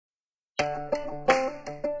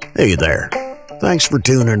Hey there. Thanks for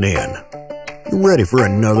tuning in. You ready for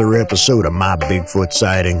another episode of my Bigfoot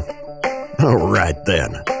sighting? Alright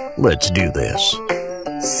then, let's do this.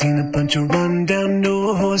 Seen a bunch of rundown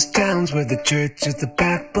no-horse towns where the church is the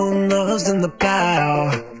backbone, love's in the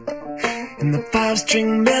plow, and the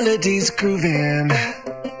five-string melodies grooving,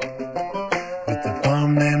 with the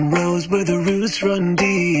farmland rows where the roots run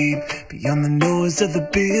deep, beyond the noise of the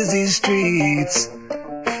busy streets,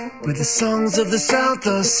 where the songs of the South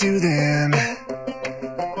are soothing.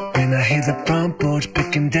 When I hear the front porch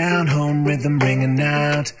picking down, home rhythm ringing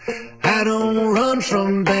out, I don't run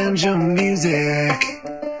from banjo music.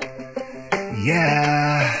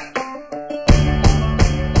 Yeah.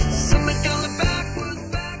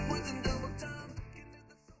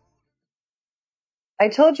 I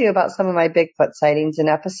told you about some of my Bigfoot sightings in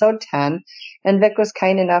episode 10, and Vic was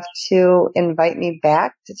kind enough to invite me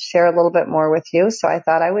back to share a little bit more with you, so I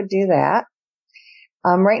thought I would do that.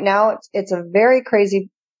 Right now, it's a very crazy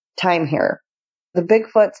time here. The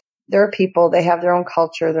Bigfoots, they're people, they have their own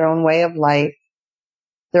culture, their own way of life,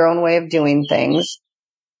 their own way of doing things,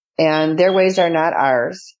 and their ways are not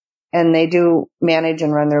ours, and they do manage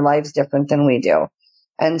and run their lives different than we do.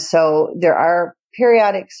 And so there are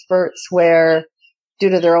periodic spurts where, due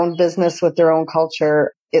to their own business with their own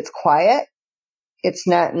culture, it's quiet. It's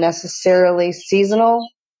not necessarily seasonal,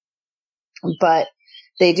 but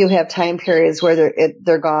they do have time periods where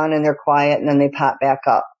they're gone and they're quiet and then they pop back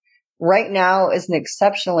up. Right now is an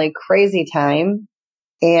exceptionally crazy time,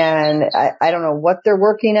 and I don't know what they're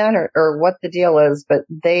working on or what the deal is, but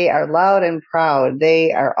they are loud and proud.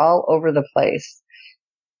 They are all over the place.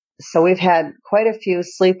 So we've had quite a few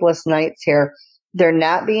sleepless nights here. They're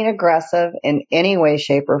not being aggressive in any way,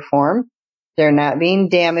 shape, or form. They're not being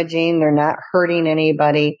damaging. They're not hurting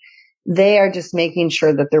anybody. They are just making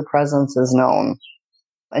sure that their presence is known.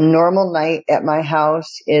 A normal night at my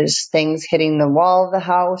house is things hitting the wall of the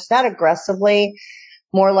house, not aggressively,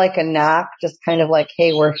 more like a knock, just kind of like,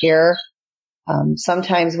 hey, we're here.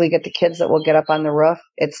 Sometimes we get the kids that will get up on the roof.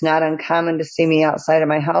 It's not uncommon to see me outside of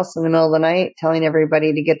my house in the middle of the night telling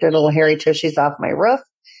everybody to get their little hairy tushies off my roof,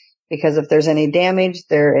 because if there's any damage,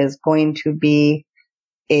 there is going to be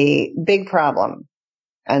a big problem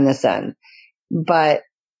on this end. But,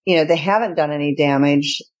 they haven't done any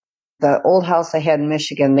damage. The old house I had in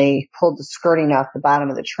Michigan, they pulled the skirting off the bottom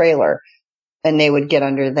of the trailer and they would get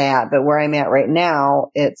under that. But where I'm at right now,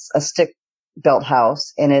 it's a stick-built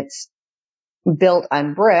house, and it's built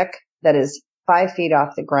on brick that is 5 feet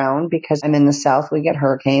off the ground, because I'm in the South, we get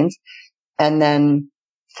hurricanes. And then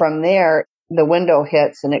from there, the window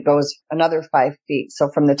hits and it goes another 5 feet. So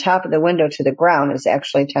from the top of the window to the ground is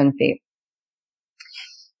actually 10 feet.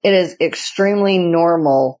 It is extremely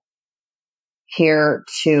normal here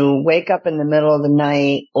to wake up in the middle of the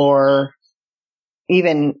night, or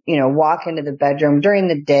even, walk into the bedroom during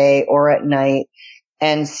the day or at night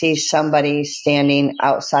and see somebody standing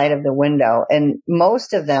outside of the window. And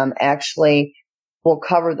most of them actually will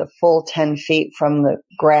cover the full 10 feet from the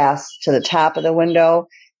grass to the top of the window.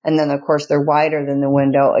 And then, of course, they're wider than the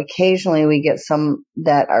window. Occasionally, we get some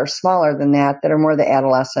that are smaller than that are more the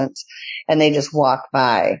adolescents, and they just walk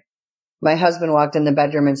by. My husband walked in the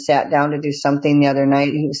bedroom and sat down to do something the other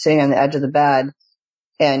night. He was sitting on the edge of the bed,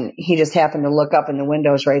 and he just happened to look up, and the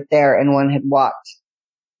window's right there, and one had walked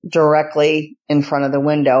directly in front of the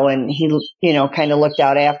window, and he, kind of looked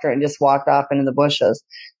out after it and just walked off into the bushes.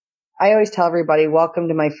 I always tell everybody, welcome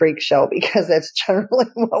to my freak show, because that's generally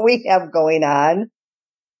what we have going on.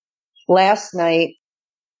 Last night,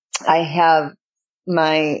 I have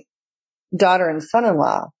my daughter and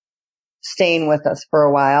son-in-law staying with us for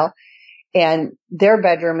a while, and their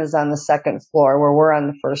bedroom is on the second floor where we're on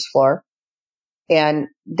the first floor. And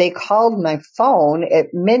they called my phone at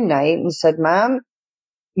midnight and said, Mom,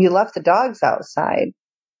 you left the dogs outside.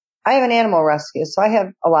 I have an animal rescue, so I have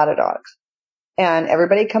a lot of dogs. And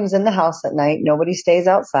everybody comes in the house at night. Nobody stays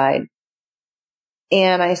outside.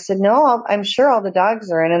 And I said, no, I'm sure all the dogs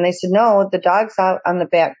are in. And they said, no, the dog's out on the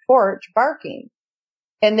back porch barking.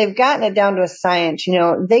 And they've gotten it down to a science.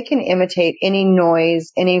 They can imitate any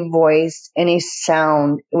noise, any voice, any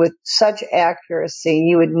sound with such accuracy.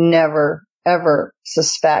 You would never, ever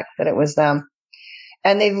suspect that it was them.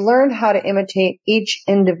 And they've learned how to imitate each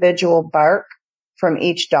individual bark from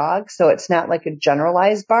each dog. So it's not like a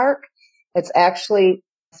generalized bark. It's actually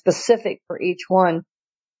specific for each one.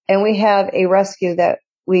 And we have a rescue that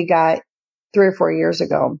we got 3 or 4 years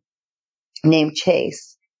ago named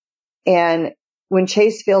Chase. And when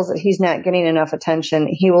Chase feels that he's not getting enough attention,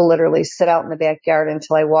 he will literally sit out in the backyard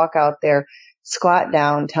until I walk out there, squat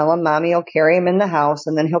down, tell him Mommy will carry him in the house,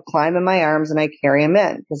 and then he'll climb in my arms and I carry him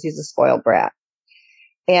in because he's a spoiled brat.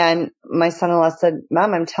 And my son-in-law said,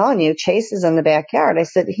 Mom, I'm telling you, Chase is in the backyard. I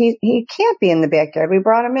said, he can't be in the backyard. We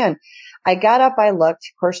brought him in. I got up, I looked.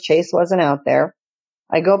 Of course, Chase wasn't out there.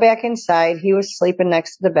 I go back inside. He was sleeping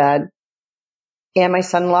next to the bed. And my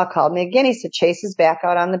son-in-law called me again. He said, Chase is back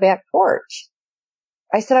out on the back porch.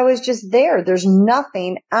 I said, I was just there. There's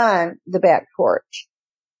nothing on the back porch.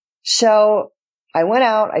 So I went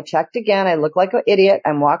out. I checked again. I looked like an idiot.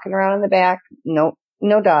 I'm walking around in the back. No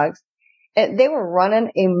dogs. And they were running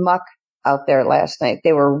amok out there last night.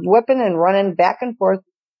 They were whipping and running back and forth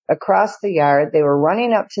across the yard. They were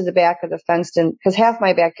running up to the back of the fenced in, because half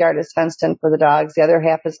my backyard is fenced in for the dogs. The other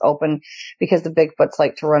half is open because the Bigfoots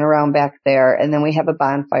like to run around back there. And then we have a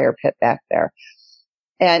bonfire pit back there.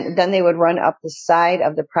 And then they would run up the side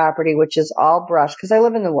of the property, which is all brush, because I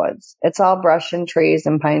live in the woods. It's all brush and trees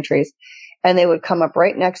and pine trees. And they would come up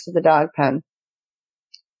right next to the dog pen.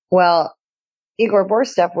 Well, Igor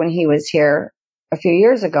Borsteff, when he was here a few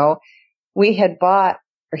years ago, he had bought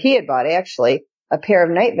actually, a pair of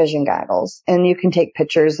night vision goggles, and you can take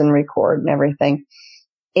pictures and record and everything.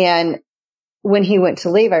 And when he went to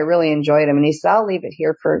leave, I really enjoyed him. And he said, I'll leave it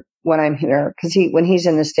here for when I'm here. Because when he's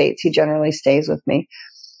in the States, he generally stays with me.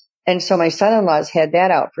 And so my son-in-law's had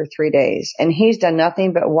that out for 3 days, and he's done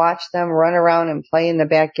nothing but watch them run around and play in the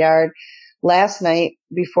backyard. Last night,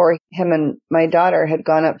 before him and my daughter had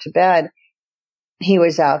gone up to bed, he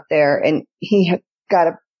was out there, and he had got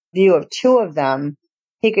a view of 2 of them.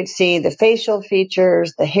 He could see the facial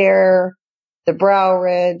features, the hair, the brow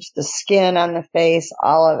ridge, the skin on the face,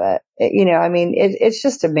 all of it. It's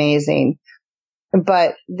just amazing.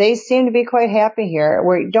 But they seem to be quite happy here.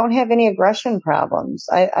 We don't have any aggression problems.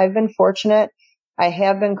 I've been fortunate. I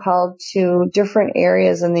have been called to different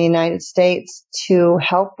areas in the United States to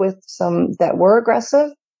help with some that were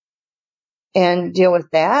aggressive and deal with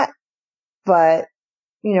that. But,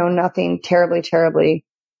 nothing terribly, terribly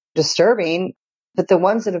disturbing. But the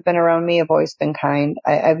ones that have been around me have always been kind.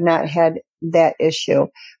 I've not had that issue.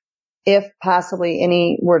 If possibly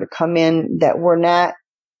any were to come in that were not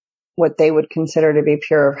what they would consider to be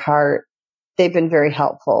pure of heart, they've been very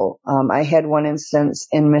helpful. I had one instance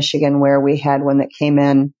in Michigan where we had one that came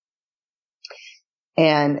in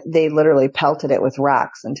and they literally pelted it with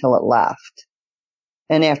rocks until it left.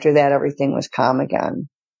 And after that, everything was calm again.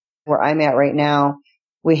 Where I'm at right now,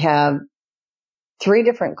 we have 3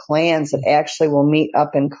 different clans that actually will meet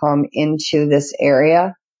up and come into this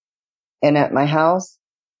area and at my house.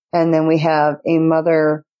 And then we have a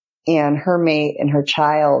mother and her mate and her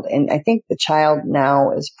child. And I think the child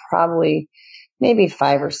now is probably maybe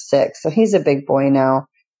 5 or 6. So he's a big boy now.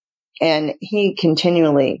 And he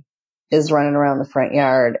continually is running around the front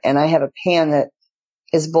yard. And I have a pan that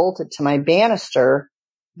is bolted to my banister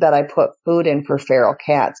that I put food in for feral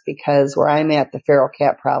cats, because where I'm at, the feral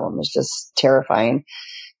cat problem is just terrifying.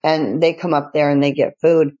 And they come up there and they get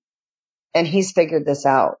food. And he's figured this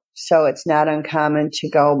out. So it's not uncommon to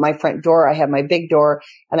go, my front door, I have my big door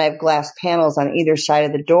and I have glass panels on either side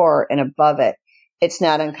of the door and above it. It's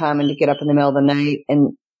not uncommon to get up in the middle of the night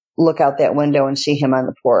and look out that window and see him on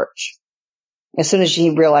the porch. As soon as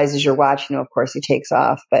he realizes you're watching him, of course, he takes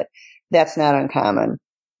off, but that's not uncommon.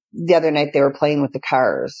 The other night they were playing with the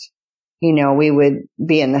cars. We would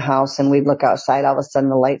be in the house and we'd look outside. All of a sudden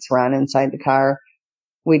the lights were on inside the car.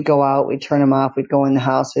 We'd go out, we'd turn them off, we'd go in the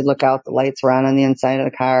house, we'd look out, the lights were on the inside of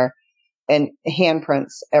the car, and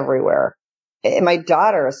handprints everywhere. And my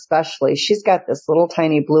daughter especially, she's got this little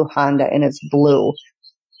tiny blue Honda and it's blue.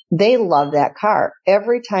 They love that car.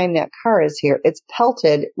 Every time that car is here, it's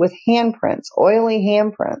pelted with handprints, oily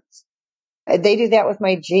handprints. They do that with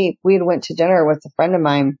my Jeep. We had went to dinner with a friend of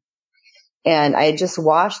mine and I had just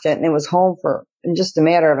washed it and it was home for in just a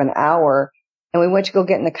matter of an hour. And we went to go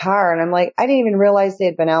get in the car and I'm like, I didn't even realize they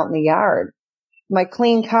had been out in the yard. My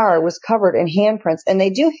clean car was covered in handprints, and they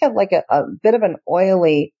do have like a bit of an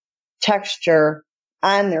oily texture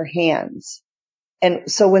on their hands. And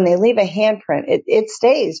so when they leave a handprint, it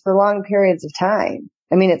stays for long periods of time.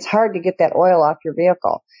 I mean, it's hard to get that oil off your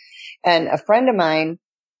vehicle. And a friend of mine,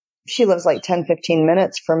 she lives like 10, 15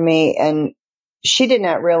 minutes from me, and she did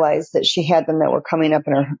not realize that she had them that were coming up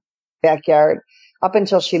in her backyard. Up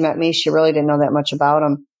until she met me, she really didn't know that much about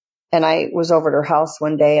them. And I was over at her house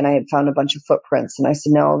one day and I had found a bunch of footprints. And I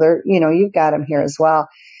said, no, you've got them here as well.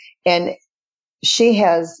 And she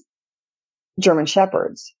has German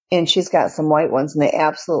Shepherds and she's got some white ones and they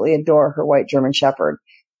absolutely adore her white German Shepherd.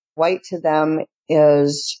 White to them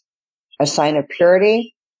is a sign of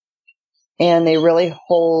purity, and they really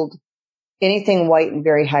hold anything white in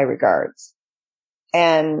very high regards.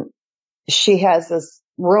 And she has this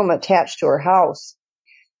room attached to her house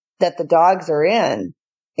that the dogs are in,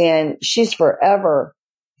 and she's forever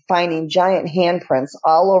finding giant handprints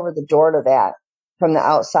all over the door to that from the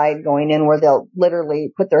outside going in, where they'll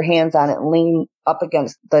literally put their hands on it and lean up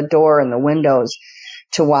against the door and the windows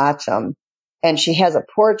to watch them. And she has a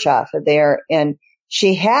porch off of there, and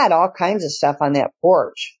she had all kinds of stuff on that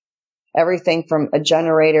porch. Everything from a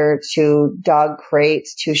generator to dog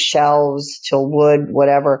crates to shelves to wood,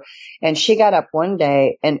 whatever. And she got up one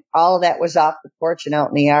day and all of that was off the porch and out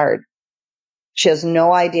in the yard. She has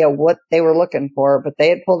no idea what they were looking for, but they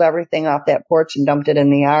had pulled everything off that porch and dumped it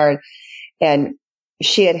in the yard. And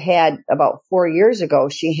she had about 4 years ago,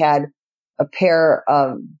 she had a pair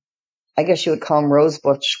of, I guess you would call them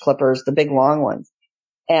rosebush clippers, the big long ones.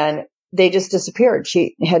 And they just disappeared.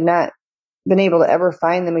 She had not been able to ever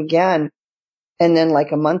find them again. And then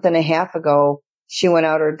like a month and a half ago, she went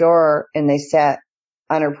out her door and they sat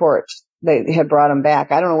on her porch. They had brought them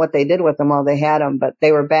back. I don't know what they did with them while they had them, but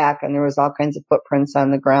they were back, and there was all kinds of footprints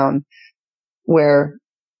on the ground where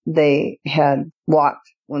they had walked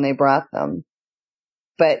when they brought them.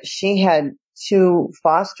 But she had 2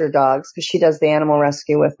 foster dogs because she does the animal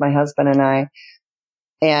rescue with my husband and I.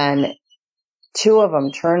 And 2 of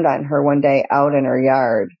them turned on her one day out in her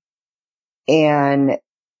yard. And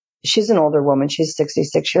she's an older woman. She's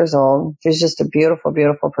 66 years old. She's just a beautiful,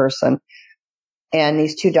 beautiful person. And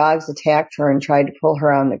these 2 dogs attacked her and tried to pull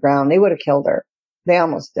her on the ground. They would have killed her. They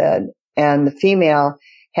almost did. And the female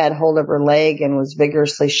had hold of her leg and was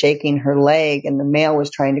vigorously shaking her leg. And the male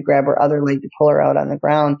was trying to grab her other leg to pull her out on the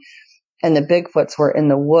ground. And the Bigfoots were in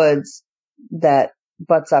the woods that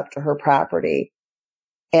butts up to her property.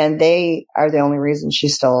 And they are the only reason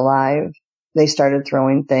she's still alive. They started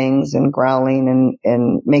throwing things and growling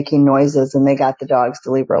and making noises, and they got the dogs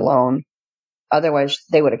to leave her alone. Otherwise,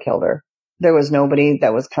 they would have killed her. There was nobody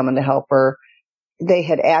that was coming to help her. They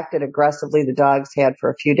had acted aggressively, the dogs had, for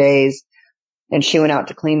a few days, and she went out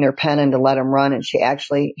to clean their pen and to let them run, and she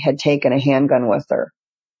actually had taken a handgun with her.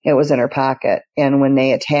 It was in her pocket. And when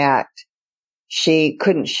they attacked, she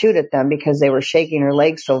couldn't shoot at them because they were shaking her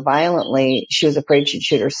legs so violently. She was afraid she'd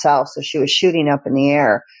shoot herself, so she was shooting up in the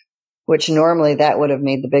air, which normally that would have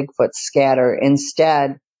made the Bigfoot scatter.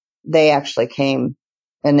 Instead, they actually came,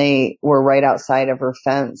 and they were right outside of her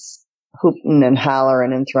fence, hooting and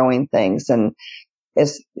hollering and throwing things. And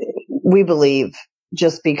we believe,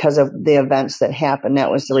 just because of the events that happened,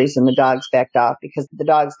 that was the reason the dogs backed off, because the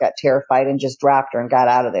dogs got terrified and just dropped her and got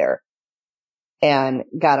out of there and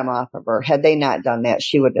got them off of her. Had they not done that,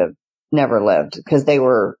 she would have never lived, because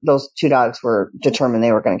those 2 dogs were determined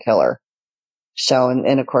they were going to kill her. So,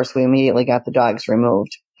 and of course we immediately got the dogs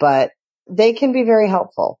removed, but they can be very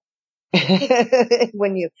helpful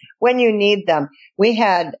when you need them. We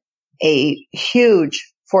had a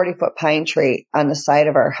huge 40-foot pine tree on the side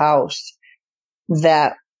of our house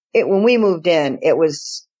that when we moved in, it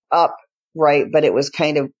was upright, but it was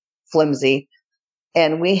kind of flimsy.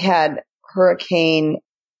 And we had hurricane,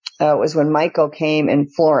 it was when Michael came in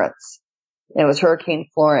Florence. And it was Hurricane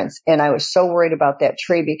Florence. And I was so worried about that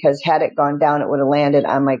tree, because had it gone down, it would have landed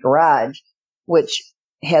on my garage, which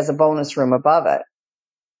has a bonus room above it.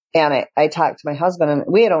 And I talked to my husband, and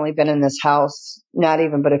we had only been in this house not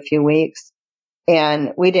even but a few weeks.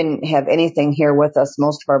 And we didn't have anything here with us.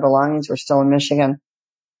 Most of our belongings were still in Michigan.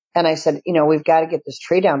 And I said, we've got to get this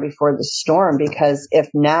tree down before the storm, because if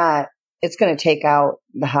not, it's going to take out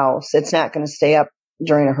the house. It's not going to stay up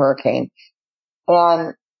during a hurricane.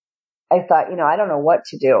 And I thought, I don't know what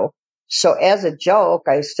to do. So as a joke,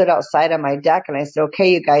 I stood outside on my deck and I said,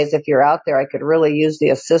 okay, you guys, if you're out there, I could really use the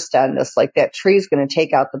assist on this. Like, that tree's going to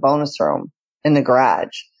take out the bonus room in the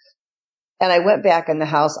garage. And I went back in the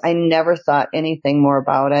house. I never thought anything more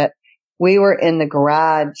about it. We were in the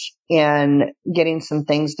garage and getting some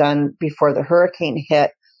things done before the hurricane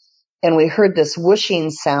hit. And we heard this whooshing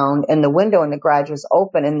sound, and the window in the garage was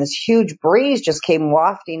open, and this huge breeze just came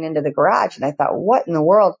wafting into the garage. And I thought, what in the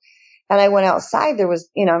world? And I went outside. There was,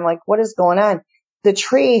 I'm like, what is going on? The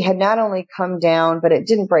tree had not only come down, but it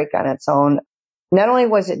didn't break on its own. Not only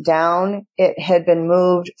was it down, it had been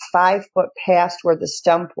moved 5 foot past where the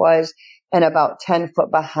stump was and about 10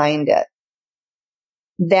 foot behind it.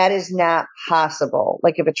 That is not possible.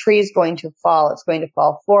 Like, if a tree is going to fall, it's going to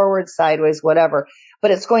fall forward, sideways, whatever,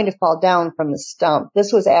 but it's going to fall down from the stump.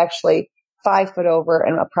 This was actually 5 foot over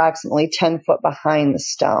and approximately 10 foot behind the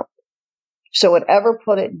stump. So whatever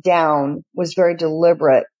put it down was very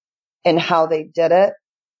deliberate in how they did it,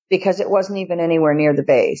 because it wasn't even anywhere near the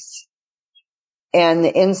base. And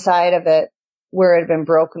the inside of it, where it had been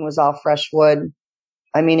broken, was all fresh wood.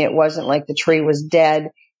 I mean, it wasn't like the tree was dead.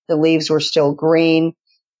 The leaves were still green.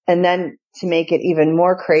 And then, to make it even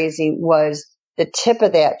more crazy, was the tip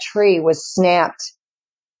of that tree was snapped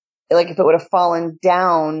like if it would have fallen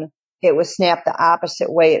down, it was snapped the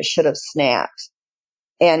opposite way it should have snapped.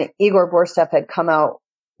 And Igor Borstev had come out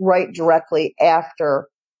right directly after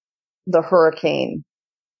the hurricane.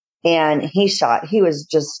 And he saw it. He was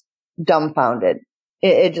just dumbfounded.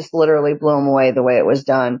 It just literally blew him away the way it was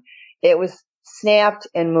done. It was snapped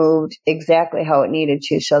and moved exactly how it needed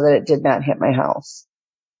to so that it did not hit my house.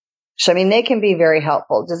 So, I mean, they can be very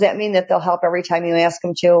helpful. Does that mean that they'll help every time you ask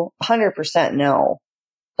them to? 100% no.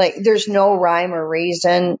 Like, there's no rhyme or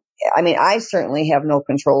reason. I mean, I certainly have no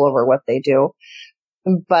control over what they do,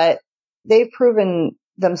 but they've proven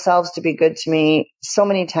themselves to be good to me so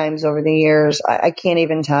many times over the years. I can't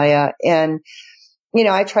even tell you. And, you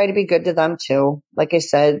know, I try to be good to them too. Like I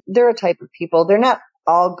said, they're a type of people. They're not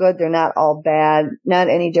all good. They're not all bad, not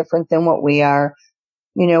any different than what we are.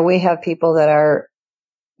 You know, we have people that are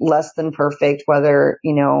less than perfect, whether,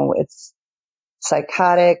 you know, it's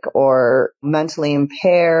psychotic or mentally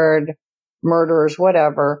impaired, murderers,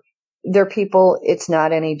 whatever. They're people, it's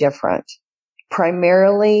not any different.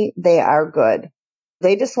 Primarily, they are good.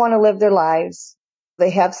 They just want to live their lives. They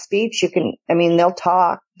have speech. They'll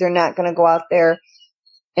talk. They're not going to go out there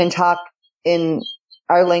and talk in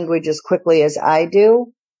our language as quickly as I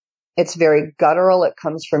do. It's very guttural. It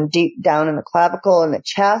comes from deep down in the clavicle and the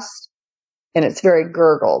chest, and it's very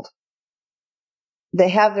gurgled. They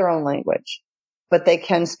have their own language, but they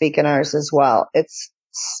can speak in ours as well. It's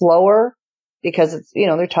slower because it's, you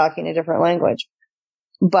know, they're talking a different language.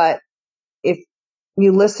 But if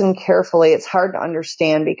you listen carefully, it's hard to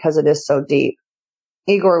understand because it is so deep.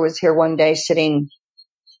 Igor was here one day sitting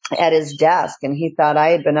at his desk, and he thought I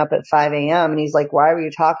had been up at 5 a.m. And he's like, why were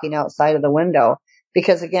you talking outside of the window?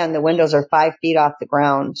 Because again, the windows are 5 feet off the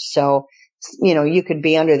ground. So, you know, you could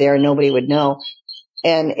be under there and nobody would know.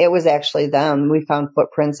 And it was actually them. We found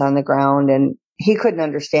footprints on the ground, and he couldn't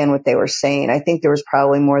understand what they were saying. I think there was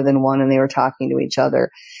probably more than one, and they were talking to each other.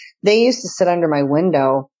 They used to sit under my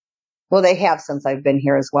window. Well, they have since I've been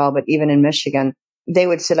here as well, but even in Michigan, they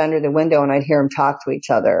would sit under the window and I'd hear them talk to each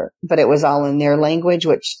other, but it was all in their language,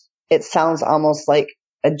 which it sounds almost like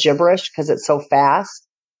a gibberish because it's so fast.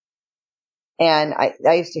 And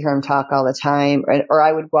I used to hear them talk all the time, or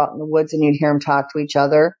I would go out in the woods and you'd hear them talk to each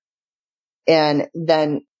other. And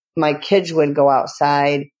then my kids would go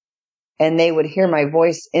outside and they would hear my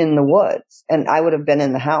voice in the woods, and I would have been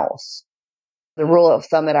in the house. The rule of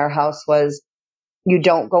thumb at our house was, you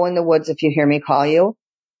don't go in the woods if you hear me call you.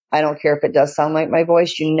 I don't care if it does sound like my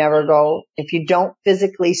voice. You never go. If you don't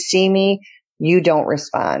physically see me, you don't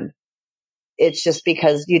respond. It's just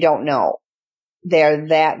because you don't know. They're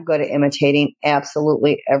that good at imitating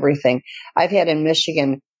absolutely everything. I've had in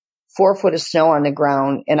Michigan 4 foot of snow on the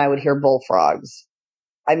ground, and I would hear bullfrogs.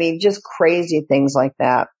 I mean, just crazy things like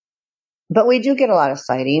that. But we do get a lot of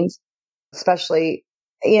sightings, especially,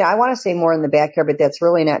 you know, I want to say more in the backyard, but that's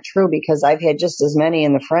really not true because I've had just as many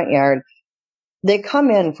in the front yard. They come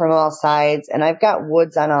in from all sides, and I've got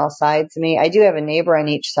woods on all sides of me. I do have a neighbor on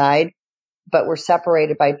each side, but we're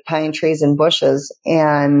separated by pine trees and bushes,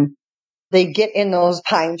 and they get in those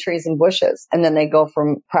pine trees and bushes, and then they go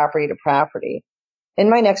from property to property. And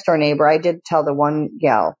my next door neighbor, I did tell the one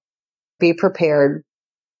gal, be prepared.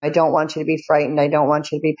 I don't want you to be frightened. I don't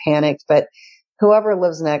want you to be panicked, but whoever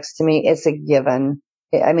lives next to me, it's a given.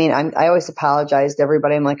 I mean, I always apologize to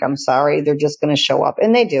everybody. I'm like, I'm sorry. They're just going to show up,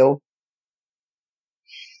 and they do.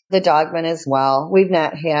 The dogmen as well. We've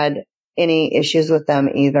not had any issues with them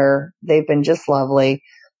either. They've been just lovely.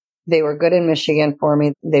 They were good in Michigan for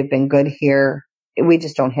me. They've been good here. We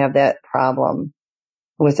just don't have that problem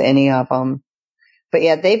with any of them. But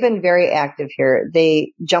yeah, they've been very active here.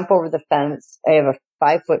 They jump over the fence. I have a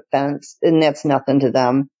 5-foot fence, and that's nothing to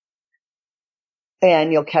them.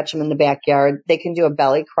 And you'll catch them in the backyard. They can do a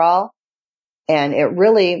belly crawl. And it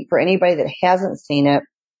really, for anybody that hasn't seen it,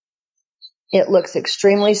 it looks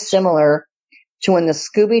extremely similar to when the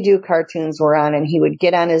Scooby-Doo cartoons were on, and he would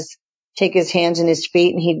get on take his hands in his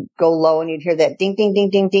feet, and he'd go low, and you'd hear that ding, ding, ding,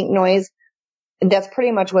 ding, ding noise. And that's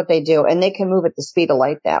pretty much what they do. And they can move at the speed of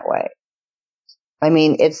light that way. I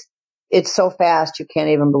mean, it's so fast, you can't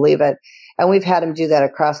even believe it. And we've had them do that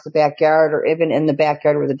across the backyard or even in the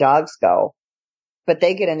backyard where the dogs go. But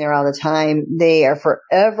they get in there all the time. They are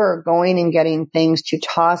forever going and getting things to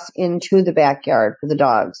toss into the backyard for the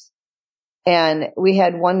dogs. And we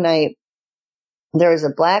had one night, there was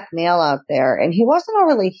a black male out there, and he wasn't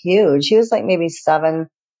really huge. He was like maybe 7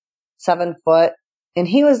 foot. And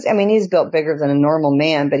he was, I mean, he's built bigger than a normal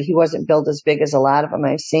man, but he wasn't built as big as a lot of them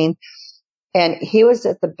I've seen. And he was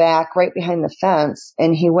at the back, right behind the fence,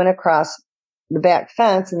 and he went across the back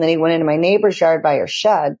fence, and then he went into my neighbor's yard by her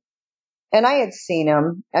shed. And I had seen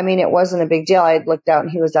him. I mean, it wasn't a big deal. I had looked out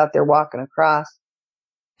and he was out there walking across.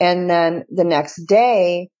 And then the next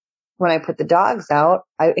day, when I put the dogs out,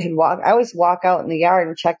 I always walk out in the yard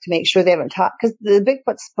and check to make sure they haven't talked, because the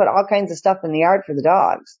Bigfoots put all kinds of stuff in the yard for the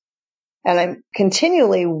dogs. And I'm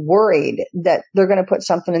continually worried that they're going to put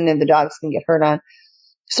something in there the dogs can get hurt on.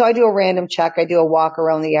 So I do a random check. I do a walk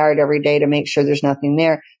around the yard every day to make sure there's nothing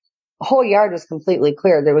there. The whole yard was completely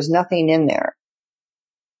clear. There was nothing in there.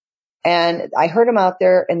 And I heard them out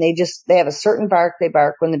there, and they have a certain bark they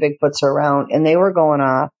bark when the Bigfoots are around, and they were going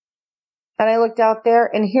off. And I looked out there,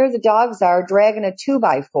 and here the dogs are dragging a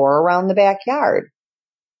 2x4 around the backyard.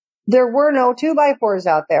 There were no 2x4s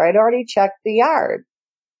out there. I'd already checked the yard.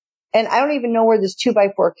 And I don't even know where this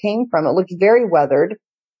 2x4 came from. It looked very weathered,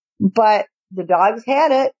 but the dogs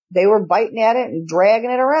had it. They were biting at it and dragging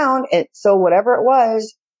it around. And so whatever it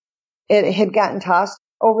was, it had gotten tossed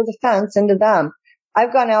over the fence into them.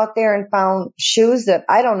 I've gone out there and found shoes that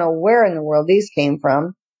I don't know where in the world these came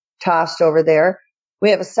from, tossed over there.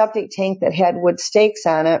 We have a septic tank that had wood stakes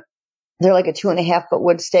on it. They're like a 2.5-foot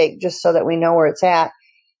wood stake, just so that we know where it's at.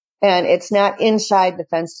 And it's not inside the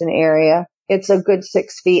fenced-in area. It's a good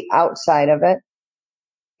 6 feet outside of it.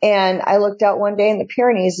 And I looked out one day, and the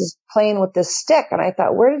Pyrenees is playing with this stick. And I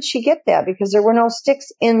thought, where did she get that? Because there were no sticks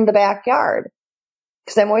in the backyard.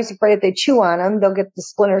 Because I'm always afraid if they chew on them, they'll get the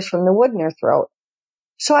splinters from the wood in their throat.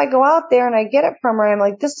 So I go out there and I get it from her. And I'm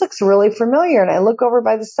like, this looks really familiar. And I look over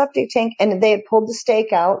by the septic tank, and they had pulled the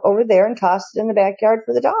stake out over there and tossed it in the backyard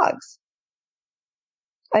for the dogs.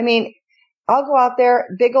 I mean, I'll go out there,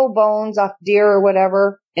 big old bones off deer or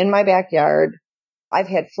whatever in my backyard. I've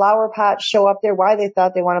had flower pots show up there. Why they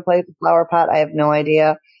thought they want to play with the flower pot, I have no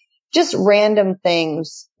idea. Just random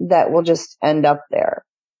things that will just end up there.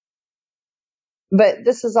 But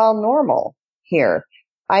this is all normal here.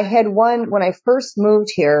 I had one when I first moved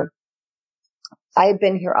here. I had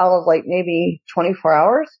been here all of like maybe 24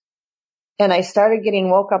 hours. And I started getting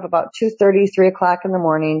woke up about 2:30, 3 o'clock in the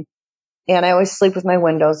morning. And I always sleep with my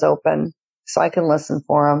windows open so I can listen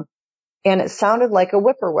for them. And it sounded like a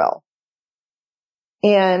whippoorwill.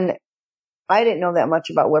 And I didn't know that much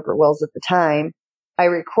about whippoorwills at the time. I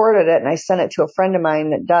recorded it and I sent it to a friend of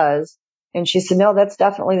mine that does. And she said, no, that's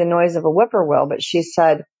definitely the noise of a whippoorwill. But she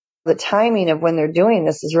said, the timing of when they're doing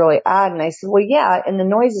this is really odd. And I said, well, yeah. And the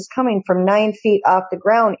noise is coming from 9 feet off the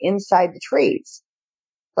ground inside the trees.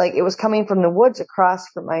 Like it was coming from the woods across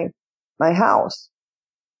from my house.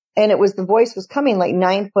 And the voice was coming like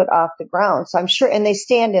 9 foot off the ground. So I'm sure, and they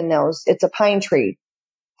stand in those, it's a pine tree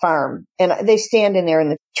farm. And they stand in there in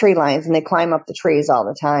the tree lines and they climb up the trees all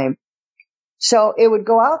the time. So it would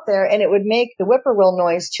go out there and it would make the whippoorwill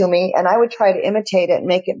noise to me. And I would try to imitate it and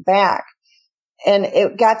make it back. And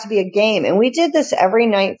it got to be a game. And we did this every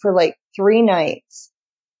night for like 3 nights.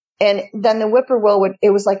 And then the whippoorwill it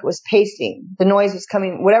was like it was pacing. The noise was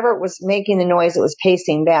coming, whatever it was making the noise, it was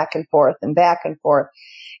pacing back and forth and back and forth.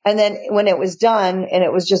 And then when it was done and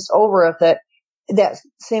it was just over with it, that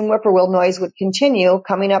same whippoorwill noise would continue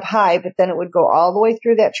coming up high, but then it would go all the way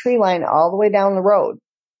through that tree line, all the way down the road.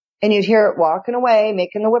 And you'd hear it walking away,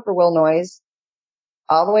 making the whippoorwill noise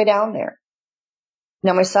all the way down there.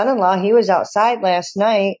 Now, my son-in-law, he was outside last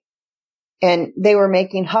night and they were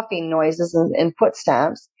making huffing noises and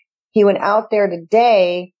footsteps. He went out there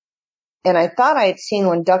today and I thought I had seen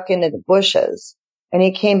one duck into the bushes. And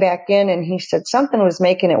he came back in and he said something was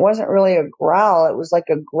making, it wasn't really a growl. It was like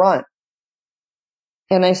a grunt.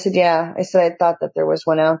 And I said, yeah, I thought that there was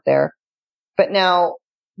one out there. But now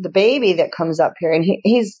the baby that comes up here, and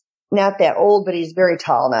he's not that old, but he's very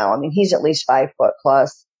tall now. I mean, he's at least 5 foot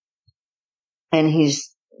plus. And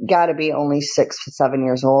he's got to be only 6 to 7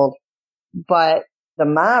 years old. But the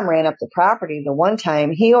mom ran up the property the one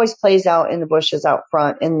time. He always plays out in the bushes out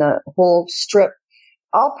front in the whole strip.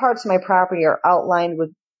 All parts of my property are outlined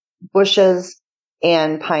with bushes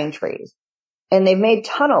and pine trees. And they've made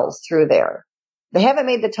tunnels through there. They haven't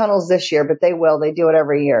made the tunnels this year, but they will. They do it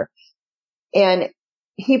every year. And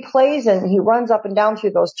he plays and he runs up and down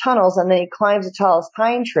through those tunnels and then he climbs the tallest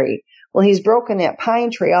pine tree. Well, he's broken that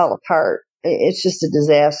pine tree all apart. It's just a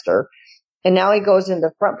disaster. And now he goes in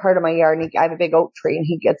the front part of my yard and I have a big oak tree and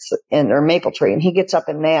he gets in, or maple tree, and he gets up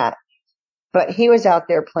in that. But he was out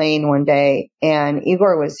there playing one day and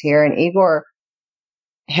Igor was here and Igor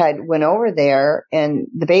had went over there and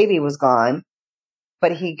the baby was gone,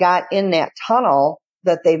 but he got in that tunnel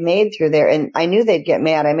that they made through there. And I knew they'd get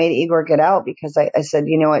mad. I made Igor get out because I said,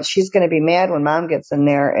 you know what? She's going to be mad when mom gets in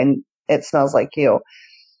there and it smells like you.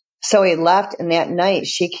 So he left and that night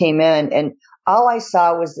she came in and all I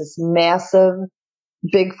saw was this massive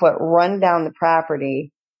Bigfoot run down the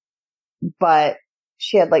property, but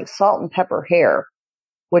she had like salt and pepper hair,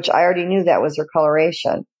 which I already knew that was her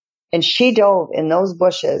coloration. And she dove in those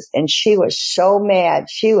bushes and she was so mad.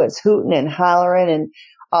 She was hooting and hollering, and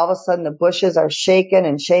all of a sudden the bushes are shaking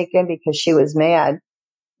and shaking because she was mad.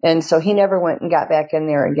 And so he never went and got back in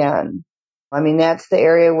there again. I mean, that's the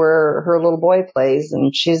area where her little boy plays,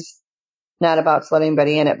 and she's not about to let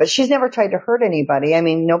anybody in it. But she's never tried to hurt anybody. I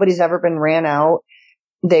mean, nobody's ever been ran out.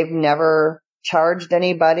 They've never charged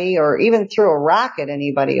anybody or even threw a rock at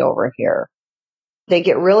anybody over here. They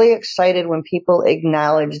get really excited when people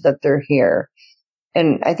acknowledge that they're here.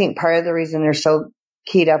 And I think part of the reason they're so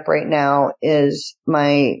keyed up right now is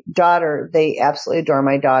my daughter. They absolutely adore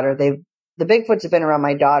my daughter. The Bigfoots have been around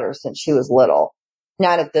my daughter since she was little,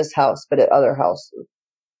 not at this house, but at other houses.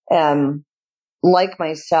 And like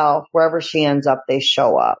myself, wherever she ends up, they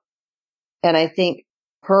show up. And I think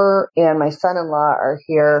her and my son-in-law are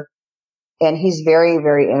here, and he's very,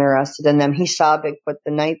 very interested in them. He saw Bigfoot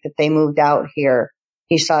the night that they moved out here.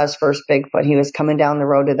 He saw his first Bigfoot. He was coming down the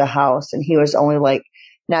road to the house, and he was only like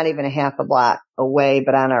not even a half a block away,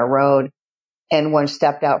 but on our road. And one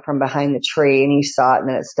stepped out from behind the tree, and he saw it, and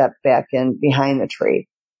then it stepped back in behind the tree.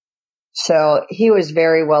 So he was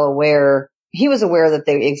very well aware. He was aware that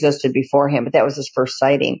they existed before him, but that was his first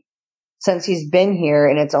sighting. Since he's been here,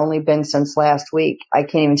 and it's only been since last week, I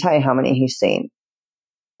can't even tell you how many he's seen.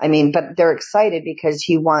 I mean, but they're excited because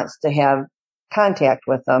he wants to have contact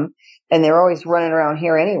with them, and they're always running around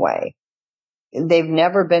here anyway. They've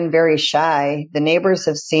never been very shy. The neighbors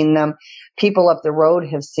have seen them. People up the road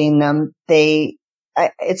have seen them.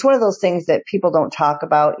 It's one of those things that people don't talk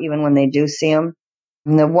about even when they do see them.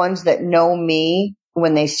 And the ones that know me,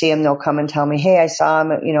 when they see them, they'll come and tell me, hey, I saw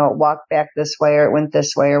him, it walked back this way or it went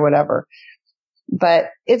this way or whatever. But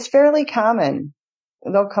it's fairly common.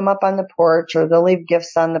 They'll come up on the porch, or they'll leave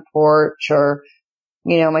gifts on the porch, or,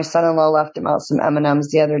 my son-in-law left him out some M&Ms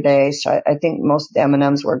the other day. So I think most of the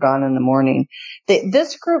M&Ms were gone in the morning.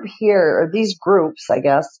 This group here, or these groups, I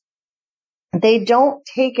guess, they don't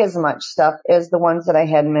take as much stuff as the ones that I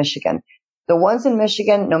had in Michigan. The ones in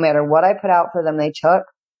Michigan, no matter what I put out for them, they took.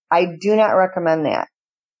 I do not recommend that.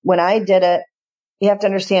 When I did it, you have to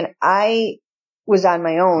understand, I was on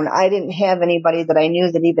my own. I didn't have anybody that I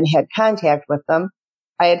knew that even had contact with them.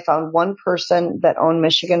 I had found one person that owned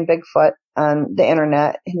Michigan Bigfoot on the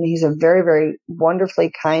internet, and he's a very, very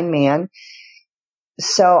wonderfully kind man.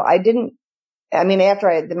 So after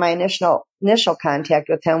I had my initial contact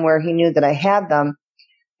with him where he knew that I had them,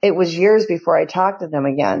 it was years before I talked to them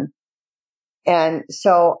again. And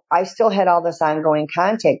so I still had all this ongoing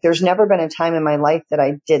contact. There's never been a time in my life that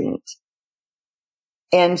I didn't.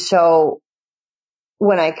 And so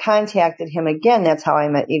when I contacted him again, that's how I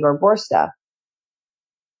met Igor Borsta.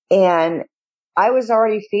 And I was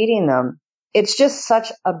already feeding them. It's just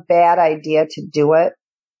such a bad idea to do it.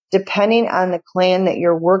 Depending on the clan that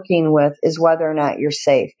you're working with is whether or not you're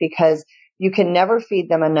safe, because you can never feed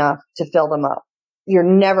them enough to fill them up. You're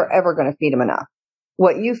never, ever going to feed them enough.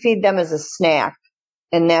 What you feed them is a snack,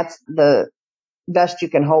 and that's the best you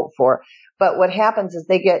can hope for. But what happens is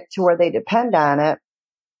they get to where they depend on it,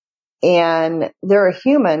 and they're a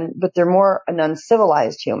human, but they're more an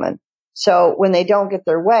uncivilized human. So when they don't get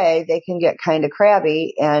their way, they can get kind of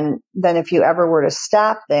crabby. And then if you ever were to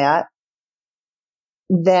stop that,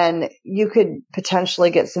 then you could potentially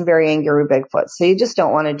get some very angry Bigfoot. So you just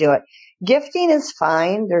don't want to do it. Gifting is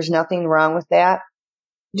fine. There's nothing wrong with that.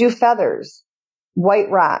 Do feathers. White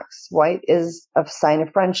rocks. White is a sign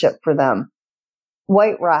of friendship for them.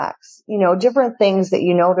 White rocks. Different things that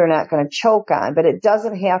they're not going to choke on, but it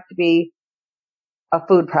doesn't have to be a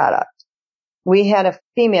food product. We had a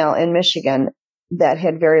female in Michigan that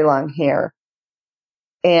had very long hair.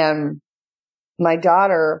 And my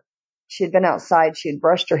daughter, she had been outside. She had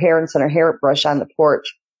brushed her hair and set her hairbrush on the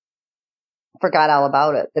porch. Forgot all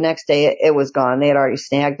about it. The next day it was gone. They had already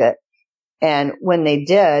snagged it. And when they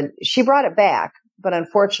did, she brought it back. But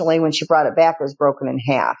unfortunately, when she brought it back, it was broken in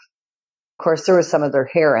half. Of course, there was some of their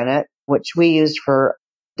hair in it, which we used for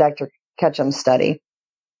Dr. Ketchum's study.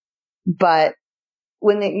 But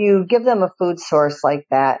when you give them a food source like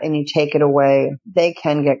that and you take it away, they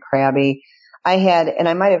can get crabby. And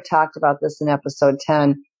I might have talked about this in episode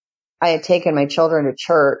 10, I had taken my children to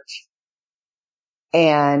church,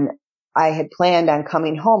 and I had planned on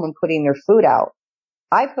coming home and putting their food out.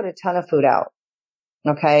 I put a ton of food out.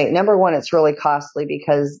 Okay. Number one, it's really costly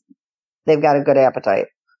because they've got a good appetite.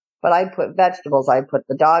 But I'd put vegetables. I'd put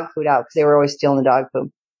the dog food out because they were always stealing the dog food.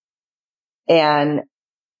 And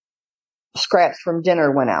scraps from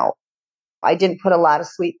dinner went out. I didn't put a lot of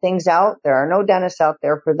sweet things out. There are no dentists out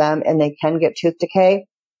there for them, and they can get tooth decay.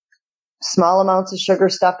 Small amounts of sugar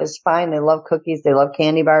stuff is fine. They love cookies. They love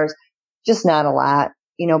candy bars, just not a lot.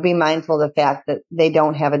 Be mindful of the fact that they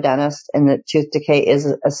don't have a dentist and that tooth decay is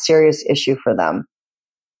a serious issue for them.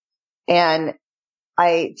 And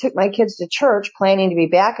I took my kids to church planning to be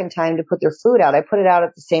back in time to put their food out. I put it out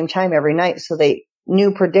at the same time every night so they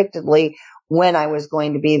knew predictably when I was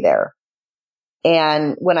going to be there.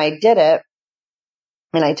 And when I did it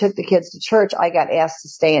and I took the kids to church, I got asked to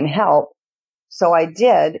stay and help. So I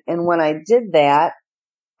did. And when I did that,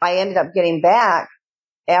 I ended up getting back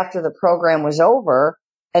after the program was over.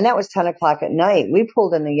 And that was 10 o'clock at night. We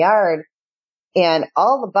pulled in the yard and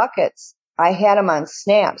all the buckets, I had them on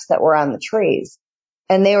snaps that were on the trees.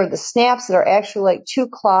 And they were the snaps that are actually like two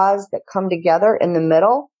claws that come together in the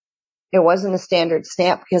middle. It wasn't a standard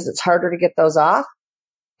snap because it's harder to get those off.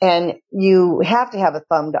 And you have to have a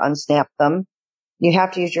thumb to unsnap them. You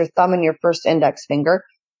have to use your thumb and your first index finger.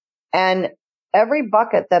 And every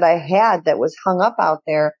bucket that I had that was hung up out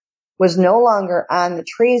there was no longer on the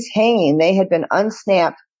trees hanging. They had been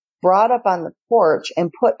unsnapped, brought up on the porch,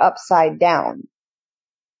 and put upside down.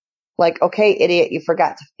 Like, okay, idiot, you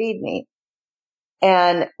forgot to feed me.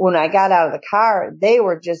 And when I got out of the car, they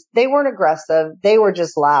weren't aggressive. They were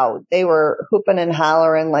just loud. They were hooping and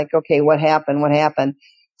hollering like, okay, what happened? What happened?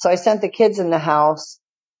 So I sent the kids in the house,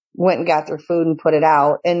 went and got their food and put it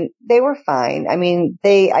out, and they were fine. I mean,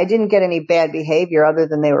 I didn't get any bad behavior other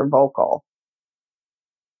than they were vocal.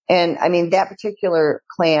 And I mean, that particular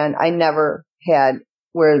clan, I never had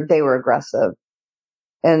where they were aggressive.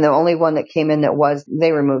 And the only one that came in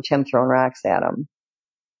they removed him throwing rocks at him.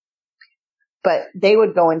 But they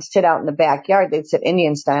would go and sit out in the backyard. They'd sit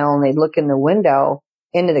Indian style and they'd look in the window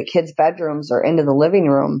into the kids' bedrooms or into the living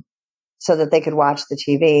room so that they could watch the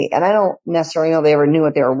TV. And I don't necessarily know they ever knew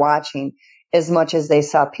what they were watching as much as they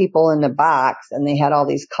saw people in the box and they had all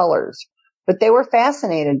these colors. But they were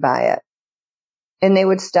fascinated by it. And they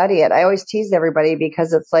would study it. I always tease everybody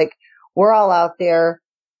because it's like we're all out there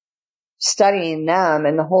studying them,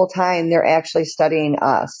 and the whole time they're actually studying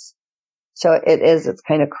us. So it's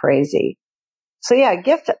kind of crazy. So yeah,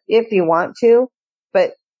 gift if you want to,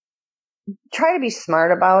 but try to be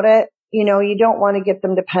smart about it. You don't want to get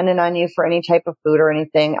them dependent on you for any type of food or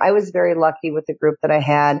anything. I was very lucky with the group that I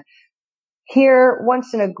had. Here,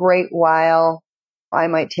 once in a great while, I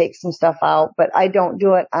might take some stuff out, but I don't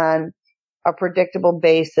do it on a predictable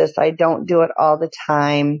basis. I don't do it all the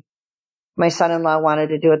time. My son-in-law wanted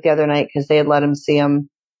to do it the other night because they had let him see him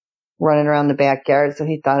running around the backyard, so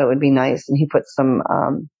he thought it would be nice, and he put some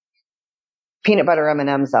peanut butter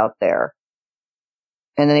M&Ms out there,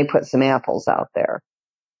 and then he put some apples out there.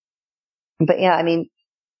 But yeah, I mean,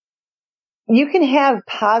 you can have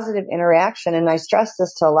positive interaction, and I stress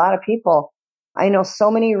this to a lot of people. I know so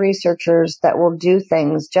many researchers that will do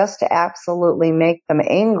things just to absolutely make them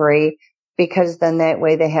angry because then that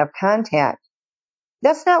way they have contact.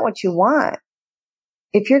 That's not what you want.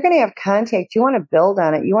 If you're going to have contact, you want to build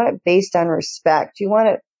on it. You want it based on respect. You want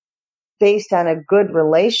it based on a good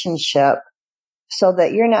relationship so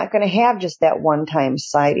that you're not going to have just that one-time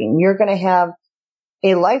sighting. You're going to have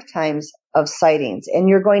a lifetimes of sightings, and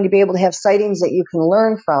you're going to be able to have sightings that you can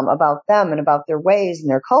learn from about them and about their ways and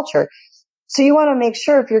their culture. So you want to make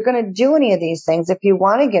sure if you're going to do any of these things, if you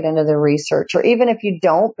want to get into the research, or even if you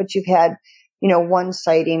don't, but you've had, one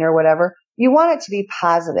sighting or whatever, you want it to be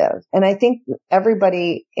positive. And I think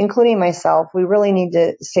everybody, including myself, we really need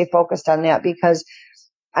to stay focused on that, because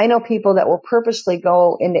I know people that will purposely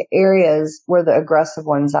go into areas where the aggressive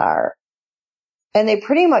ones are. And they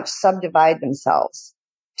pretty much subdivide themselves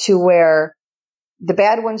to where the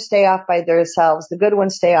bad ones stay off by themselves, the good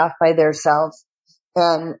ones stay off by themselves,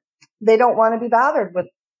 and they don't want to be bothered with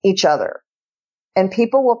each other. And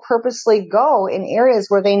people will purposely go in areas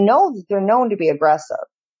where they know that they're known to be aggressive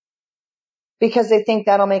because they think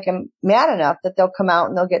that'll make them mad enough that they'll come out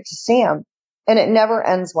and they'll get to see them. And it never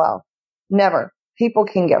ends well. Never. People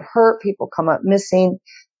can get hurt. People come up missing.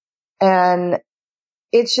 And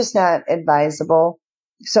it's just not advisable.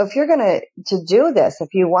 So if you're going to do this, if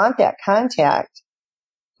you want that contact,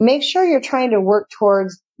 make sure you're trying to work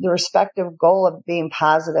towards the respective goal of being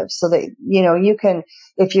positive so that, you can,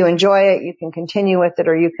 if you enjoy it, you can continue with it,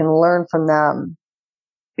 or you can learn from them,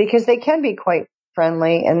 because they can be quite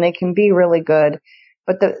friendly and they can be really good.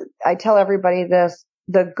 But I tell everybody this,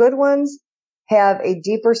 the good ones have a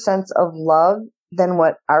deeper sense of love than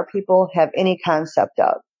what our people have any concept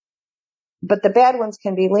of. But the bad ones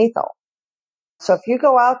can be lethal. So if you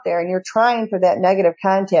go out there and you're trying for that negative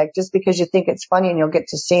contact just because you think it's funny and you'll get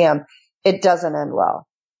to see them, it doesn't end well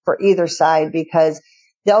for either side, because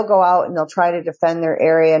they'll go out and they'll try to defend their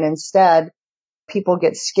area. And instead, people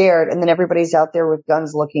get scared and then everybody's out there with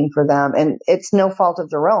guns looking for them. And it's no fault of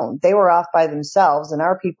their own. They were off by themselves and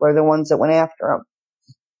our people are the ones that went after them.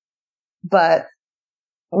 But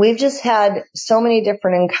we've just had so many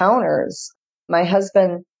different encounters. My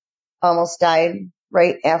husband almost died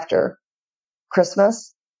right after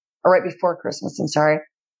Christmas, or right before Christmas, I'm sorry.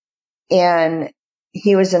 And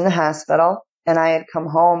he was in the hospital and I had come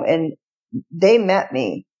home and they met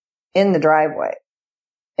me in the driveway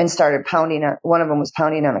and started pounding on, one of them was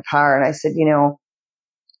pounding on a car. And I said, you know,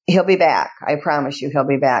 he'll be back. I promise you he'll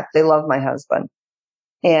be back. They love my husband.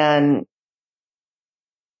 And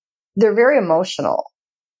they're very emotional.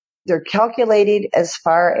 They're calculated as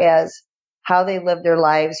far as how they live their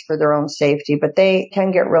lives for their own safety, but they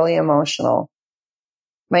can get really emotional.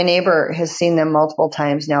 My neighbor has seen them multiple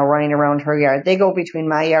times now running around her yard. They go between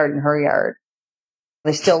my yard and her yard.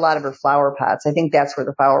 They steal a lot of her flower pots. I think that's where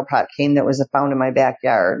the flower pot came that was found in my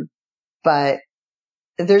backyard. But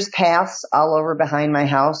there's paths all over behind my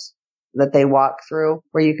house that they walk through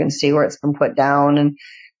where you can see where it's been put down,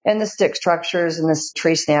 and the stick structures and the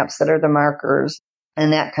tree snaps that are the markers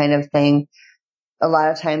and that kind of thing. A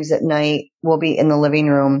lot of times at night, we'll be in the living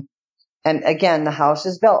room. And again, the house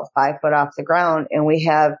is built 5 foot off the ground, and we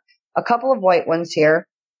have a couple of white ones here.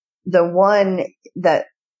 The one that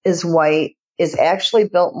is white is actually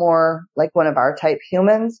built more like one of our type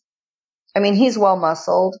humans. I mean, he's well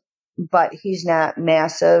muscled, but he's not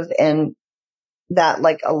massive and that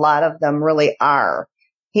like a lot of them really are.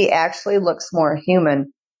 He actually looks more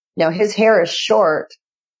human. Now his hair is short,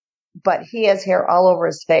 but he has hair all over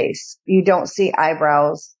his face. You don't see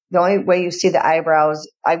eyebrows. The only way you see the eyebrows,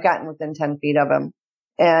 I've gotten within 10 feet of him.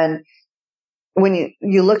 And when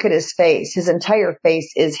you look at his face, his entire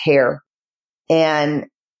face is hair. And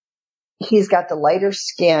he's got the lighter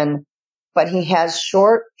skin, but he has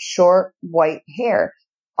short white hair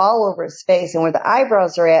all over his face. And where the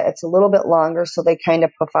eyebrows are at, it's a little bit longer, so they kind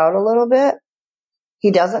of puff out a little bit.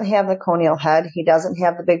 He doesn't have the conial head. He doesn't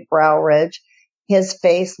have the big brow ridge. His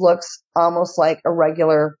face looks almost like a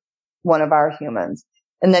regular one of our humans.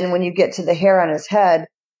 And then when you get to the hair on his head,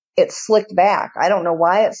 it's slicked back. I don't know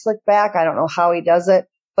why it's slicked back. I don't know how he does it,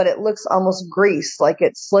 but it looks almost greased, like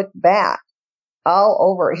it's slicked back all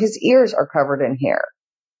over. His ears are covered in hair.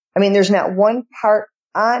 I mean, there's not one part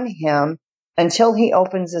on him until he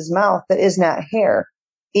opens his mouth that is not hair,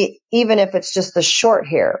 even if it's just the short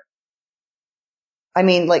hair. I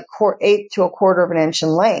mean, like 1/8 to 1/4 of an inch in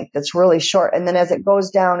length. It's really short. And then as it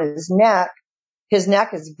goes down his neck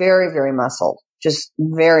is very, very muscled, just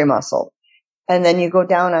very muscled. And then you go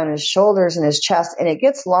down on his shoulders and his chest, and it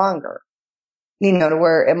gets longer, you know, to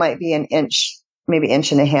where it might be an inch, maybe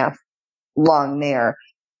inch and a half long there.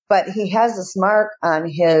 But he has this mark on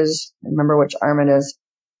his, I remember which arm it is.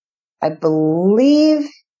 I believe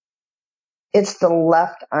it's the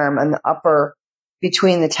left arm on the upper,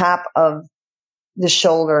 between the top of the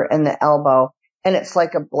shoulder and the elbow. And it's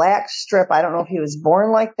like a black strip. I don't know if he was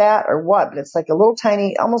born like that or what, but it's like a little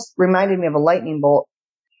tiny, almost reminded me of a lightning bolt.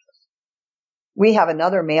 We have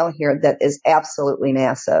another male here that is absolutely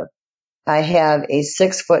massive. I have a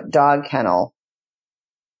 6-foot dog kennel,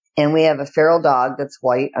 and we have a feral dog that's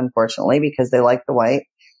white, unfortunately, because they like the white.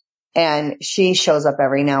 And she shows up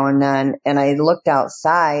every now and then. And I looked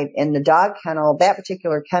outside, and the dog kennel, that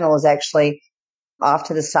particular kennel, is actually off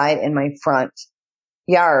to the side in my front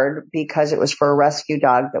yard because it was for a rescue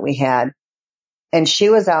dog that we had. And she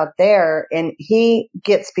was out there, and he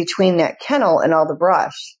gets between that kennel and all the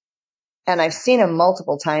brush. And I've seen him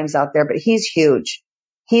multiple times out there, but he's huge.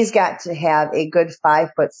 He's got to have a good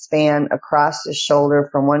 5-foot span across his shoulder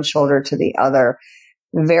from one shoulder to the other.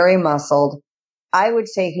 Very muscled. I would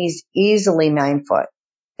say he's easily 9 foot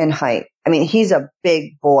in height. I mean, he's a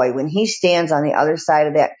big boy. When he stands on the other side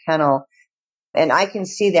of that kennel, and I can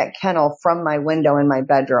see that kennel from my window in my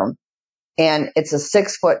bedroom, and it's a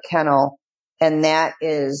 6-foot kennel, and that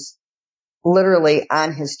is literally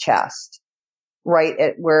on his chest, right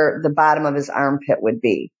at where the bottom of his armpit would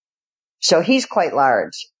be. So he's quite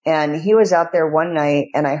large. And he was out there one night,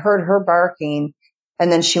 and I heard her barking,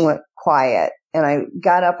 and then she went quiet. And I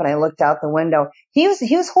got up and I looked out the window. He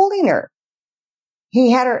was holding her.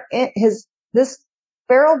 He had her in this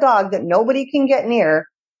feral dog that nobody can get near,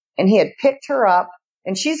 and he had picked her up,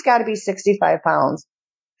 and she's got to be 65 pounds,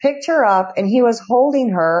 picked her up, and he was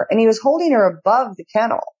holding her, and he was holding her above the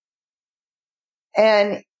kennel.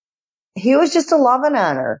 And he was just a-loving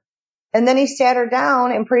on her. And then he sat her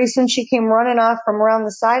down, and pretty soon she came running off from around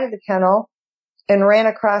the side of the kennel and ran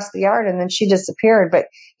across the yard, and then she disappeared. But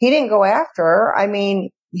he didn't go after her. I mean,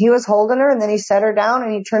 he was holding her, and then he set her down,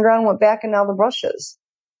 and he turned around and went back in all the bushes.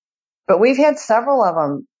 But we've had several of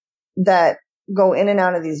them that go in and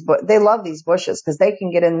out of these, they love these bushes because they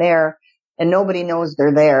can get in there and nobody knows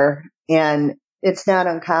they're there. And it's not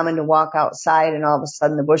uncommon to walk outside and all of a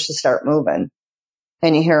sudden the bushes start moving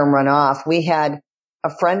and you hear them run off. We had a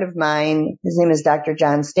friend of mine, his name is Dr.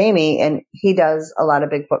 John Stamey, and he does a lot of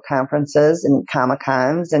Bigfoot conferences and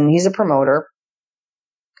Comic-Cons, and he's a promoter.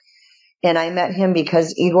 And I met him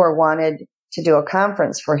because Igor wanted to do a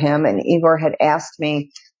conference for him, and Igor had asked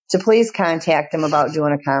me to please contact him about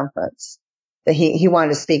doing a conference. That he wanted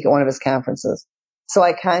to speak at one of his conferences. So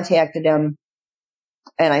I contacted him,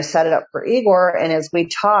 and I set it up for Igor, and as we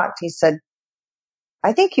talked, he said,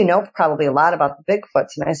 I think you know probably a lot about the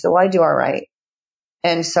Bigfoots. And I said, well, I do all right.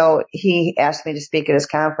 And so he asked me to speak at his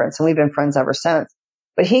conference, and we've been friends ever since.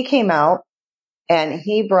 But he came out, and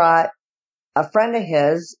he brought a friend of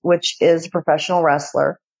his, which is a professional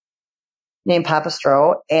wrestler named Papa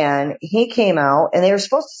Stro, and he came out, and they were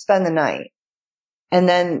supposed to spend the night. And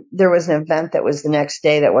then there was an event that was the next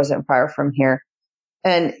day that wasn't far from here.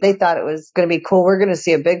 And they thought it was going to be cool. We're going to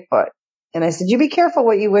see a Bigfoot. And I said, you be careful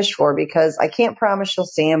what you wish for, because I can't promise you'll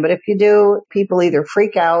see him. But if you do, people either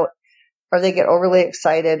freak out or they get overly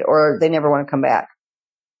excited or they never want to come back.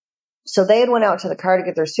 So they had went out to the car to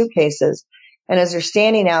get their suitcases. And as they're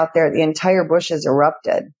standing out there, the entire bushes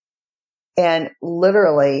erupted. And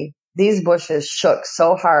literally these bushes shook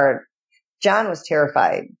so hard. John was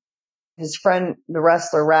terrified. His friend, the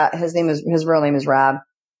wrestler, his real name is Rob.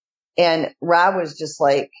 And Rob was just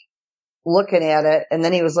like looking at it. And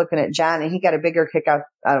then he was looking at John, and he got a bigger kick out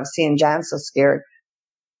of seeing John so scared.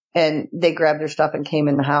 And they grabbed their stuff and came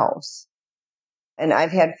in the house. And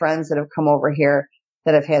I've had friends that have come over here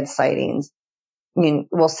that have had sightings. I mean,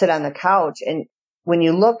 we'll sit on the couch, and when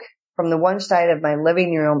you look from the one side of my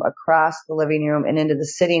living room across the living room and into the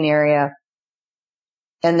sitting area,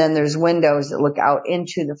 and then there's windows that look out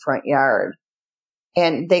into the front yard.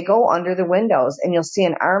 And they go under the windows, and you'll see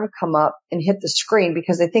an arm come up and hit the screen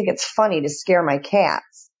because they think it's funny to scare my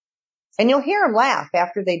cats. And you'll hear them laugh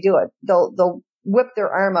after they do it. They'll whip their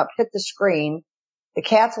arm up, hit the screen. The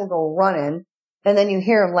cats will go running, and then you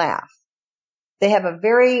hear them laugh. They have a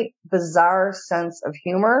very bizarre sense of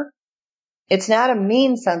humor. It's not a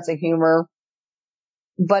mean sense of humor,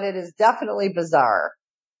 but it is definitely bizarre.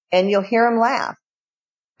 And you'll hear them laugh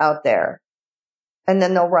out there, and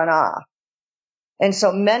then they'll run off. And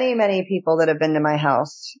so many, many people that have been to my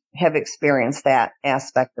house have experienced that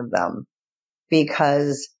aspect of them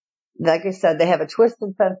because, like I said, they have a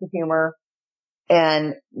twisted sense of humor,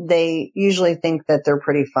 and they usually think that they're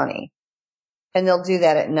pretty funny. And they'll do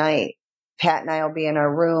that at night. Pat and I will be in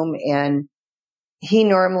our room, and he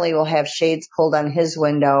normally will have shades pulled on his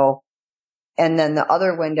window. And then the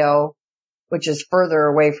other window, which is further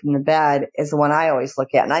away from the bed, is the one I always look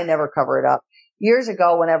at, and I never cover it up. Years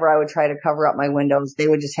ago, whenever I would try to cover up my windows, they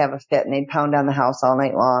would just have a fit, and they'd pound on the house all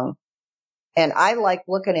night long. And I like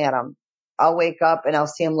looking at them. I'll wake up and I'll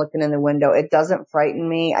see them looking in the window. It doesn't frighten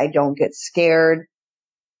me. I don't get scared.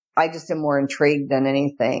 I just am more intrigued than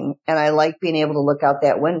anything. And I like being able to look out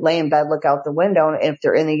that window, lay in bed, look out the window. And if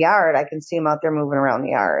they're in the yard, I can see them out there moving around the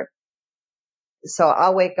yard. So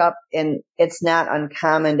I'll wake up, and it's not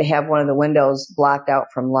uncommon to have one of the windows blocked out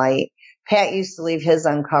from light. Pat used to leave his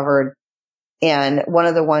uncovered. And one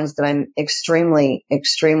of the ones that I'm extremely,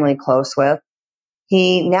 extremely close with,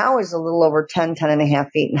 he now is a little over 10 and a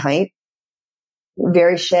half feet in height.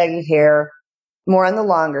 Very shaggy hair, more on the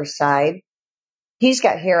longer side. He's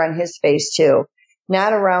got hair on his face too.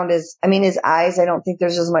 Not around his eyes, I don't think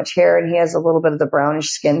there's as much hair, and he has a little bit of the brownish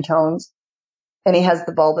skin tones. And he has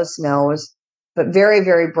the bulbous nose, but very,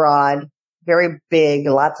 very broad, very big,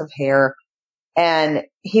 lots of hair. And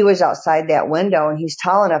he was outside that window, and he's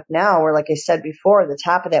tall enough now where, like I said before, the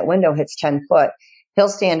top of that window hits 10 foot. He'll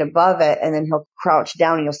stand above it, and then he'll crouch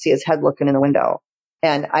down, and you'll see his head looking in the window.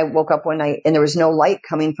 And I woke up one night, and there was no light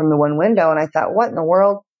coming from the one window, and I thought, what in the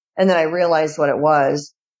world? And then I realized what it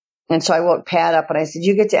was. And so I woke Pat up, and I said,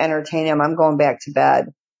 you get to entertain him. I'm going back to bed.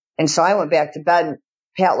 And so I went back to bed, and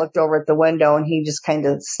Pat looked over at the window, and he just kind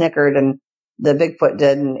of snickered, and the Bigfoot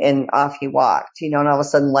did, and off he walked, and all of a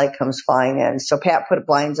sudden light comes flying in. So Pat put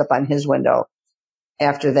blinds up on his window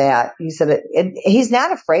after that. He said he's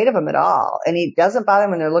not afraid of them at all. And he doesn't bother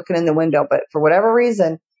them when they're looking in the window. But for whatever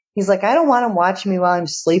reason, he's like, I don't want him watching me while I'm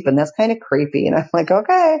sleeping. That's kind of creepy. And I'm like,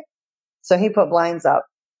 okay. So he put blinds up.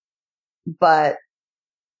 But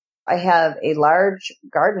I have a large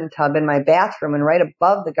garden tub in my bathroom, and right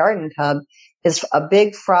above the garden tub is a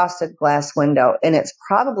big frosted glass window. And it's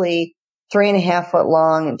probably 3.5 foot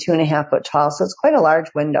long and 2.5 foot tall. So it's quite a large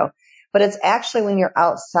window, but it's actually, when you're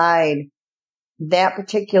outside, that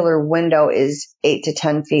particular window is 8 to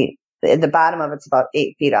 10 feet The bottom of it's about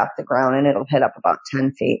 8 feet off the ground and it'll hit up about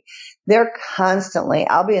 10 feet. They're constantly,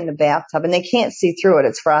 I'll be in the bathtub and they can't see through it.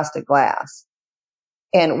 It's frosted glass.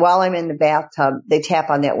 And while I'm in the bathtub, they tap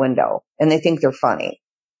on that window and they think they're funny.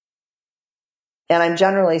 And I'm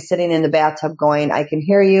generally sitting in the bathtub going, I can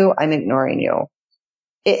hear you. I'm ignoring you.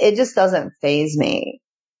 It just doesn't faze me.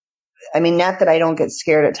 I mean, not that I don't get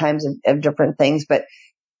scared at times of different things, but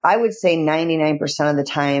I would say 99% of the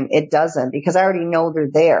time it doesn't, because I already know they're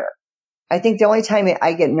there. I think the only time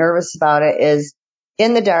I get nervous about it is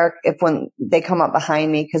in the dark, when they come up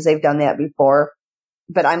behind me, because they've done that before.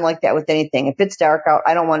 But I'm like that with anything. If it's dark out,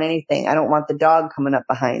 I don't want anything. I don't want the dog coming up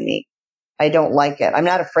behind me. I don't like it. I'm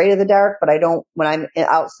not afraid of the dark, but I don't, when I'm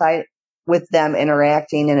outside with them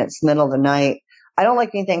interacting and it's middle of the night, I don't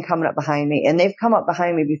like anything coming up behind me. And they've come up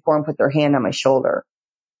behind me before and put their hand on my shoulder.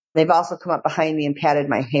 They've also come up behind me and patted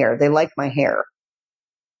my hair. They like my hair.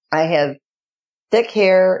 I have thick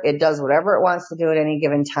hair. It does whatever it wants to do at any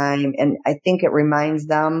given time. And I think it reminds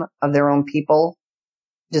them of their own people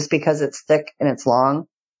just because it's thick and it's long.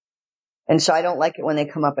 And so I don't like it when they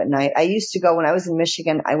come up at night. I used to go, when I was in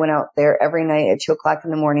Michigan, I went out there every night at 2:00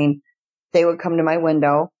 in the morning. They would come to my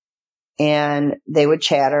window and they would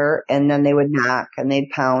chatter and then they would knock and they'd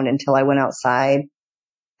pound until I went outside.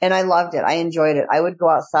 And I loved it. I enjoyed it. I would go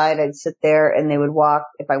outside. I'd sit there and they would walk.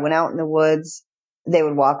 If I went out in the woods, they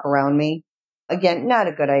would walk around me. Again, not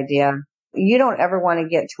a good idea. You don't ever want to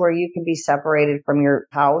get to where you can be separated from your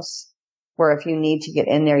house, where if you need to get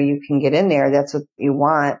in there, you can get in there. That's what you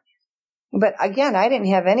want. But again, I didn't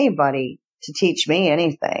have anybody to teach me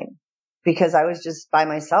anything because I was just by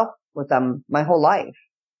myself with them my whole life.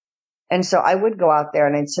 And so I would go out there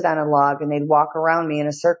and I'd sit on a log and they'd walk around me in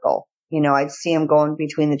a circle. You know, I'd see them going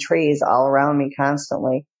between the trees all around me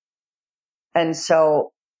constantly. And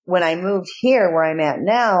so when I moved here where I'm at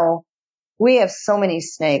now, we have so many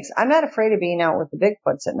snakes. I'm not afraid of being out with the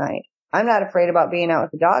Bigfoots at night. I'm not afraid about being out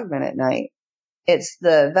with the dogmen at night. It's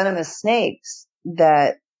the venomous snakes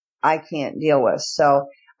that I can't deal with. So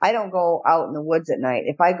I don't go out in the woods at night.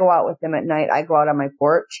 If I go out with them at night, I go out on my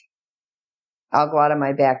porch. I'll go out on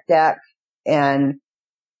my back deck and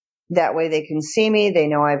that way they can see me. They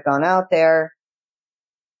know I've gone out there.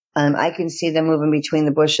 I can see them moving between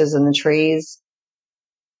the bushes and the trees.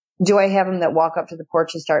 Do I have them that walk up to the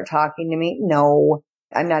porch and start talking to me? No,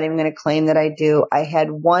 I'm not even going to claim that I do. I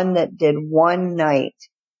had one that did one night.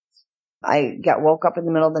 I woke up in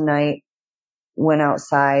the middle of the night, went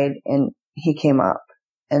outside, and he came up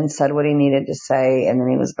and said what he needed to say, and then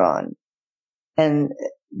he was gone. And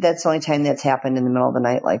that's the only time that's happened in the middle of the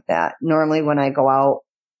night like that. Normally when I go out,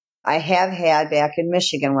 I have had back in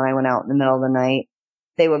Michigan when I went out in the middle of the night,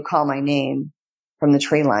 they would call my name from the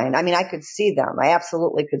tree line. I mean, I could see them. I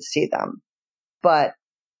absolutely could see them. But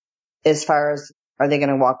as far as, are they going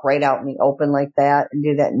to walk right out in the open like that and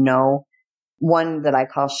do that? No. One that I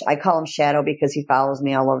call him Shadow because he follows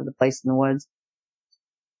me all over the place in the woods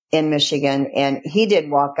in Michigan. And he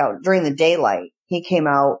did walk out during the daylight. He came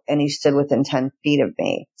out and he stood within 10 feet of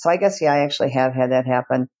me. So I guess, yeah, I actually have had that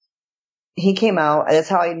happen. He came out. That's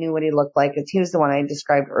how I knew what he looked like. He was the one I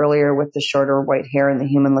described earlier with the shorter white hair and the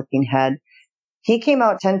human looking head. He came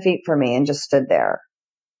out 10 feet from me and just stood there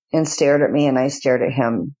and stared at me, and I stared at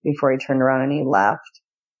him before he turned around and he left.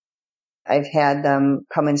 I've had them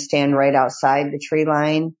come and stand right outside the tree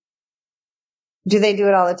line. Do they do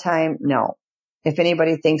it all the time? No. If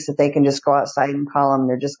anybody thinks that they can just go outside and call them,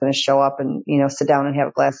 they're just going to show up and, sit down and have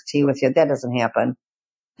a glass of tea with you. That doesn't happen.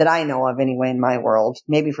 That I know of anyway in my world.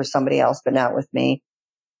 Maybe for somebody else, but not with me.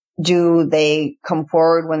 Do they come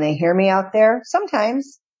forward when they hear me out there?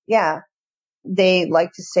 Sometimes, yeah. They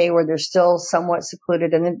like to stay where they're still somewhat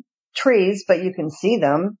secluded in the trees, but you can see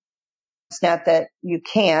them. It's not that you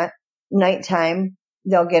can't. Nighttime,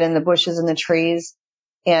 they'll get in the bushes and the trees.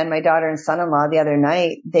 And my daughter and son-in-law the other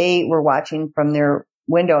night, they were watching from their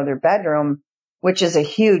window of their bedroom, which is a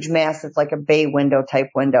huge, massive, like a bay window type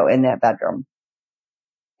window in that bedroom.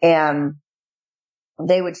 And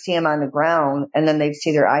they would see them on the ground, and then they'd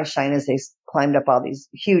see their eyes shine as they climbed up all these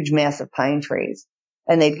huge, massive pine trees.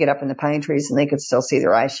 And they'd get up in the pine trees and they could still see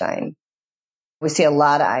their eyes shine. We see a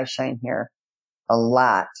lot of eyes shine here. A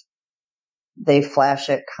lot. They flash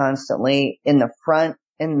it constantly in the front,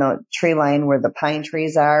 in the tree line where the pine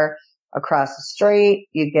trees are. Across the street,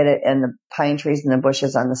 you get it in the pine trees and the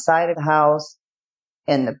bushes on the side of the house,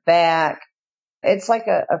 in the back. It's like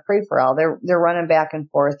a free-for-all. They're running back and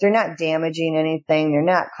forth. They're not damaging anything. They're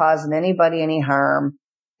not causing anybody any harm.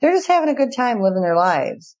 They're just having a good time living their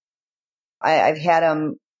lives. I've had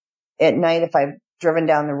them at night. If I've driven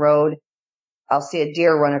down the road, I'll see a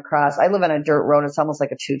deer run across. I live on a dirt road. It's almost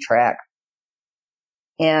like a 2-track.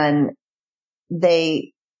 and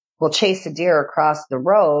they will chase a deer across the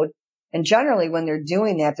road. And generally when they're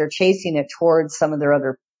doing that, they're chasing it towards some of their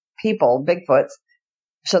other people, Bigfoots,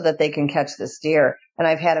 so that they can catch this deer. And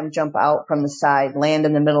I've had them jump out from the side, land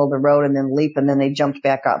in the middle of the road, and then leap, and then they jumped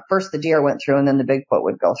back up. First the deer went through, and then the Bigfoot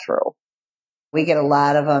would go through. We get a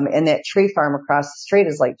lot of them. And that tree farm across the street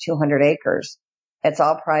is like 200 acres. It's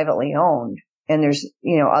all privately owned. And there's,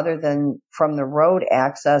 other than from the road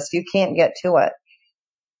access, you can't get to it.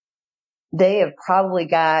 They have probably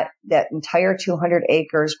got that entire 200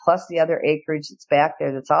 acres plus the other acreage that's back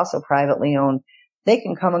there that's also privately owned. They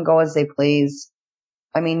can come and go as they please.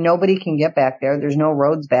 I mean, nobody can get back there. There's no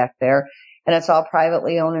roads back there, and it's all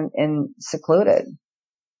privately owned and secluded.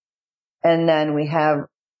 And then we have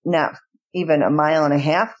not even a mile and a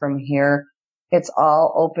half from here, it's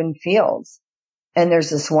all open fields. And there's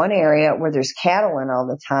this one area where there's cattle in all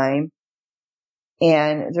the time.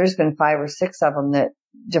 And there's been 5 or 6 of them that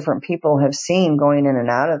different people have seen going in and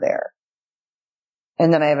out of there.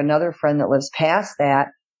 And then I have another friend that lives past that.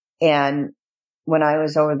 And when I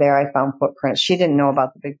was over there, I found footprints. She didn't know about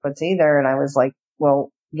the Bigfoots either. And I was like,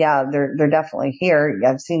 well, yeah, they're definitely here.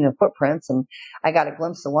 I've seen the footprints, and I got a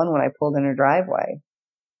glimpse of one when I pulled in her driveway.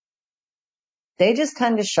 They just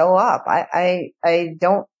tend to show up. I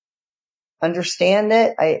don't understand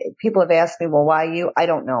it. People have asked me, well, why you? I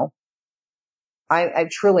don't know.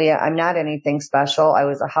 I'm not anything special. I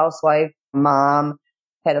was a housewife, mom,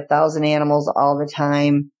 had 1,000 animals all the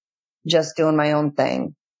time, just doing my own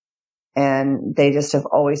thing. And they just have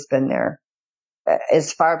always been there.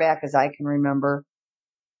 As far back as I can remember,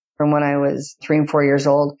 from when I was 3 and 4 years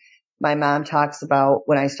old, my mom talks about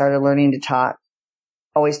when I started learning to talk,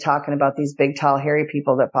 always talking about these big, tall, hairy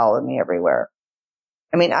people that followed me everywhere.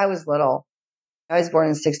 I mean, I was little. I was born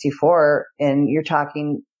in 64, and you're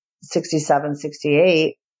talking 67,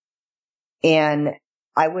 68, and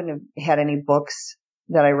I wouldn't have had any books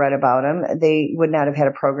that I read about them. They would not have had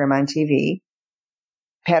a program on TV.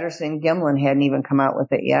 Patterson and Gimlin hadn't even come out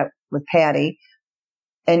with it yet, with Patty.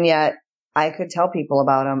 And yet I could tell people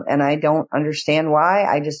about them, and I don't understand why.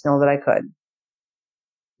 I just know that I could.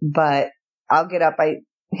 But I'll get up. I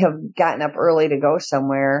have gotten up early to go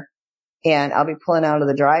somewhere, and I'll be pulling out of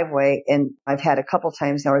the driveway, and I've had a couple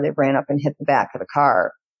times now where they've ran up and hit the back of the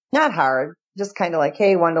car. Not hard, just kind of like,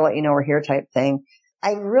 hey, wanted to let you know we're here type thing.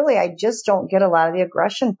 I just don't get a lot of the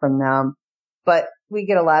aggression from them. But we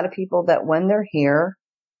get a lot of people that when they're here,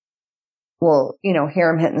 will,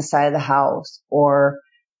 hear them hitting the side of the house, or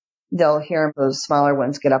they'll hear those smaller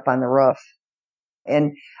ones get up on the roof.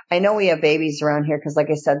 And I know we have babies around here because, like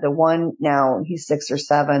I said, the one now, he's 6 or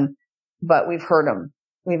 7, but we've heard them.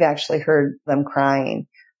 We've actually heard them crying.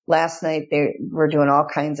 Last night, they were doing all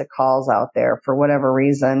kinds of calls out there for whatever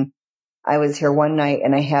reason. I was here one night,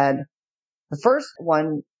 and I had the first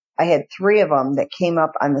one, I had 3 of them that came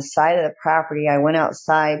up on the side of the property. I went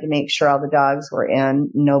outside to make sure all the dogs were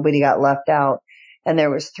in. Nobody got left out. And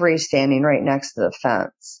there was 3 standing right next to the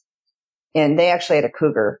fence. And they actually had a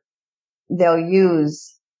cougar. They'll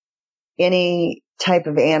use any type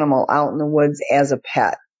of animal out in the woods as a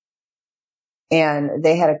pet. And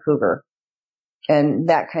they had a cougar. And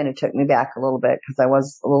that kind of took me back a little bit because I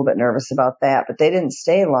was a little bit nervous about that. But they didn't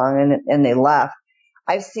stay long, and they left.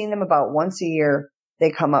 I've seen them about once a year. They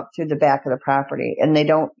come up through the back of the property, and they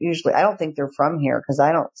don't usually, I don't think they're from here because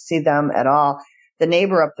I don't see them at all. The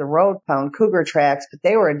neighbor up the road found cougar tracks, but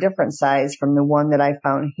they were a different size from the one that I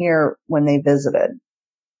found here when they visited.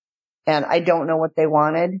 And I don't know what they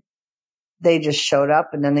wanted. They just showed up,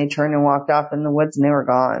 and then they turned and walked off in the woods, and they were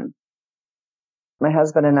gone. My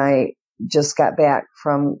husband and I just got back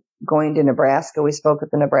from going to Nebraska. We spoke at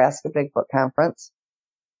the Nebraska Bigfoot Conference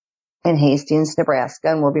in Hastings, Nebraska,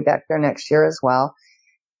 and we'll be back there next year as well.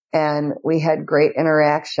 And we had great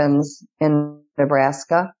interactions in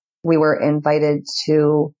Nebraska. We were invited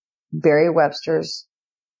to Barry Webster's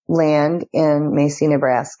land in Macy,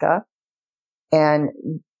 Nebraska, and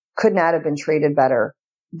could not have been treated better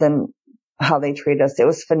than how they treated us. It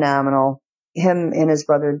was phenomenal. Him and his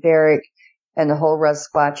brother Derek and the whole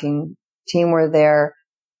Sasquatching team were there.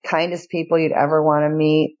 Kindest people you'd ever want to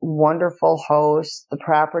meet. Wonderful hosts. The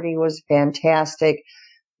property was fantastic.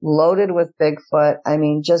 Loaded with Bigfoot. I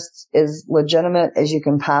mean, just as legitimate as you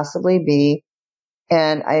can possibly be.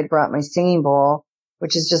 And I had brought my singing bowl,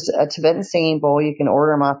 which is just a Tibetan singing bowl. You can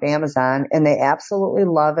order them off Amazon, and they absolutely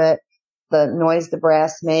love it. The noise the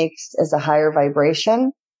brass makes is a higher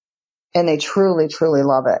vibration, and they truly, truly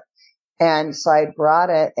love it. And so I brought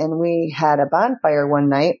it, and we had a bonfire one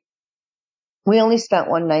night. We only spent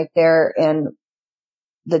one night there, and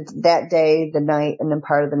that day, the night, and then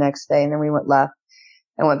part of the next day, and then we went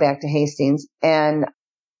back to Hastings. And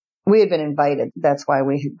We had been invited. That's why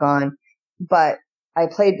we had gone. But I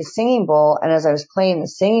played the singing bowl, and as I was playing the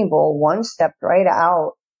singing bowl, one stepped right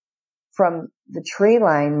out from the tree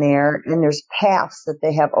line there, and there's paths that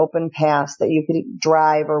they have, open paths that you could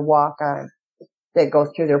drive or walk on that go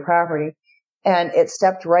through their property. And it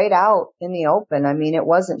stepped right out in the open. I mean, it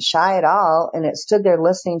wasn't shy at all, and it stood there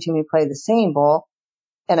listening to me play the singing bowl.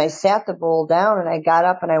 And I sat the bowl down, and I got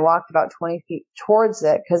up and I walked about 20 feet towards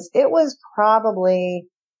it, because it was probably,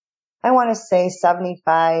 I want to say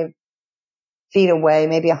 75 feet away,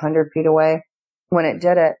 maybe 100 feet away when it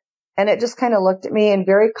did it. And it just kind of looked at me and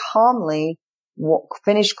very calmly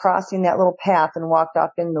finished crossing that little path and walked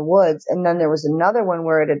off in the woods. And then there was another one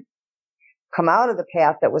where it had come out of the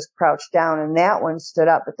path that was crouched down, and that one stood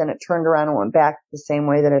up, but then it turned around and went back the same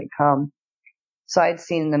way that it had come. So I'd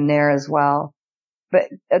seen them there as well. But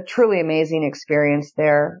a truly amazing experience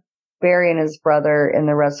there. Barry and his brother in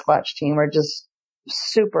the Red Squatch team were just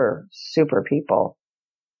super, super people.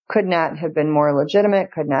 Could not have been more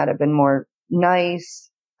legitimate, could not have been more nice,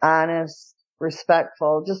 honest,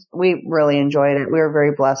 respectful. Just, we really enjoyed it. We were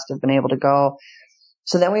very blessed to have been able to go.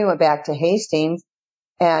 So then we went back to Hastings,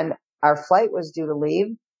 and our flight was due to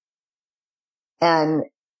leave and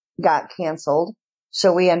got canceled.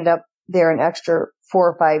 So we ended up there an extra 4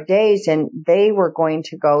 or 5 days, and they were going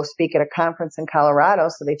to go speak at a conference in Colorado.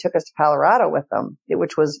 So they took us to Colorado with them,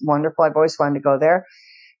 which was wonderful. I've always wanted to go there,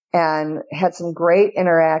 and had some great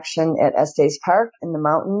interaction at Estes Park in the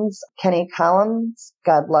mountains. Kenny Collins,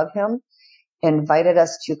 God love him, invited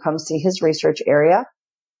us to come see his research area.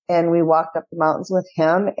 And we walked up the mountains with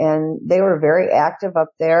him, and they were very active up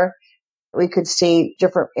there. We could see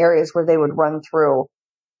different areas where they would run through,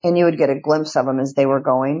 and you would get a glimpse of them as they were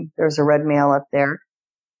going. There's a red male up there.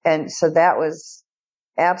 And so that was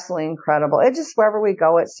absolutely incredible. It just, wherever we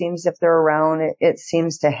go, it seems if they're around, it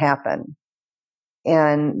seems to happen.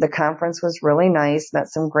 And the conference was really nice, met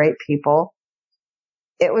some great people.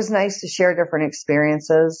 It was nice to share different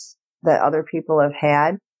experiences that other people have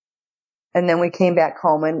had. And then we came back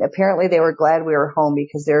home, and apparently they were glad we were home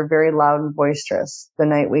because they were very loud and boisterous. The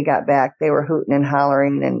night we got back, they were hooting and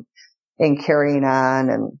hollering and carrying on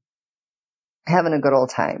and having a good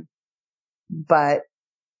old time. But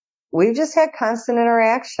we've just had constant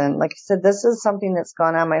interaction. Like I said, this is something that's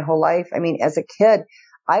gone on my whole life. I mean, as a kid,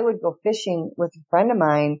 I would go fishing with a friend of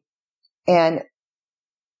mine, and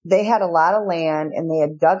they had a lot of land, and they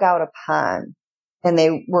had dug out a pond, and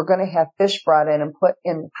they were going to have fish brought in and put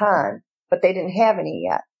in the pond, but they didn't have any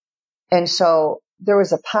yet. And so there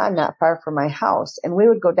was a pond not far from my house, and we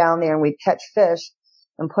would go down there and we'd catch fish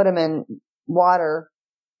and put them in water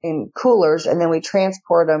in coolers, and then we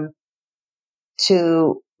transport them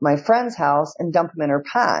to my friend's house and dump them in her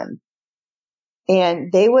pond.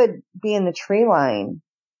 And they would be in the tree line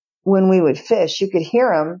when we would fish. You could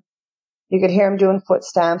hear them. You could hear them doing foot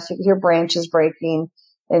stomps. You could hear branches breaking,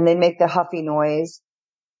 and they'd make the huffy noise.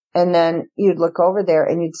 And then you'd look over there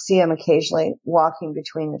and you'd see them occasionally walking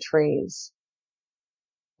between the trees.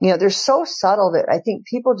 You know, they're so subtle that I think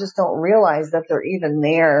people just don't realize that they're even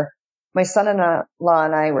there. My son-in-law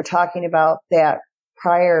and I were talking about that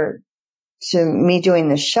prior to me doing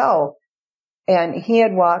the show. And he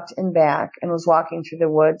had walked in back and was walking through the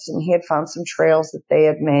woods, and he had found some trails that they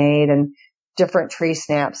had made and different tree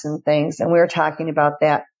snaps and things. And we were talking about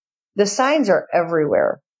that. The signs are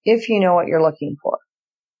everywhere if you know what you're looking for.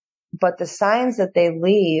 But the signs that they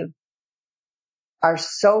leave are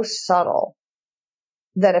so subtle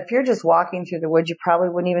that if you're just walking through the woods, you probably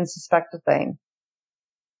wouldn't even suspect a thing.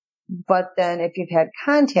 But then if you've had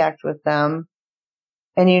contact with them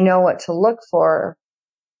and you know what to look for,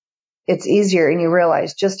 it's easier, and you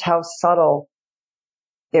realize just how subtle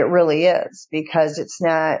it really is, because it's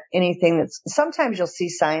not anything that's, sometimes you'll see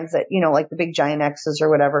signs that, you know, like the big giant X's or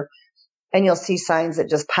whatever, and you'll see signs that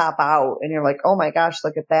just pop out and you're like, oh my gosh,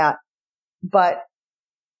 look at that. But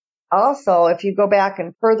also, if you go back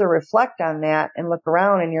and further reflect on that and look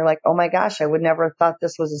around and you're like, oh my gosh, I would never have thought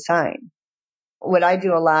this was a sign. What I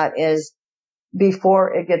do a lot is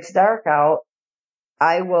before it gets dark out,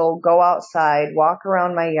 I will go outside, walk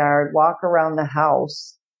around my yard, walk around the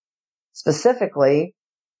house specifically,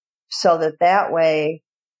 so that way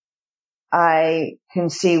I can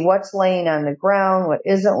see what's laying on the ground, what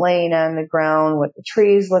isn't laying on the ground, what the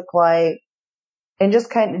trees look like, and just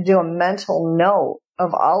kind of do a mental note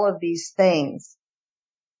of all of these things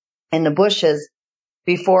in the bushes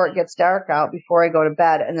before it gets dark out, before I go to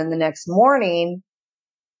bed. And then the next morning,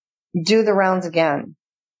 do the rounds again.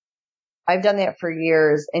 I've done that for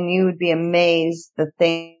years, and you would be amazed the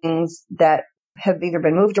things that have either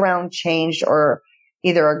been moved around, changed, or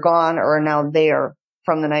either are gone or are now there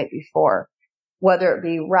from the night before. whether it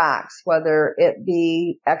be rocks, whether it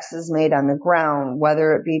be X's made on the ground,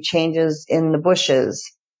 whether it be changes in the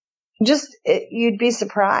bushes. You'd be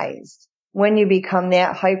surprised when you become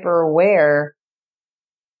that hyper aware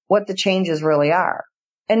what the changes really are.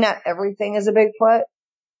 And not everything is a Bigfoot,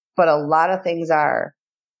 but a lot of things are.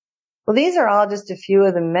 Well, these are all just a few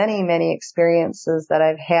of the many, many experiences that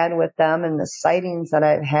I've had with them and the sightings that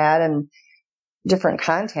I've had and different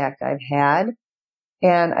contact I've had.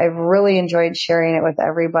 And I've really enjoyed sharing it with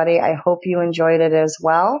everybody. I hope you enjoyed it as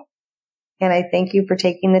well. And I thank you for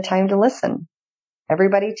taking the time to listen.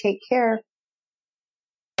 Everybody take care.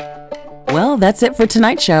 Well, that's it for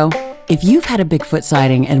tonight's show. If you've had a Bigfoot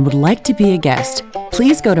sighting and would like to be a guest,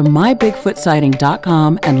 please go to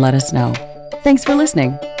mybigfootsighting.com and let us know. Thanks for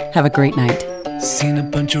listening. Have a great night. Seen a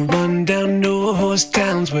bunch of rundown no-horse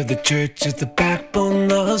towns where the church is the backbone,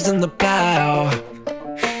 loves in the plow,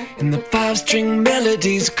 and the five-string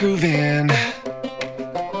melodies grooving,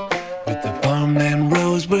 with the farmland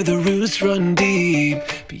rows where the roots run deep,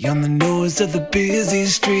 beyond the noise of the busy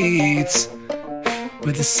streets,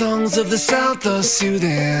 where the songs of the South are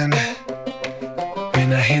soothing.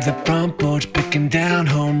 When I hear the front porch picking down,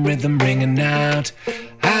 home rhythm ringing out,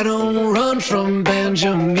 I don't run from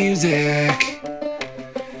banjo music.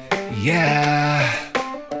 Yeah.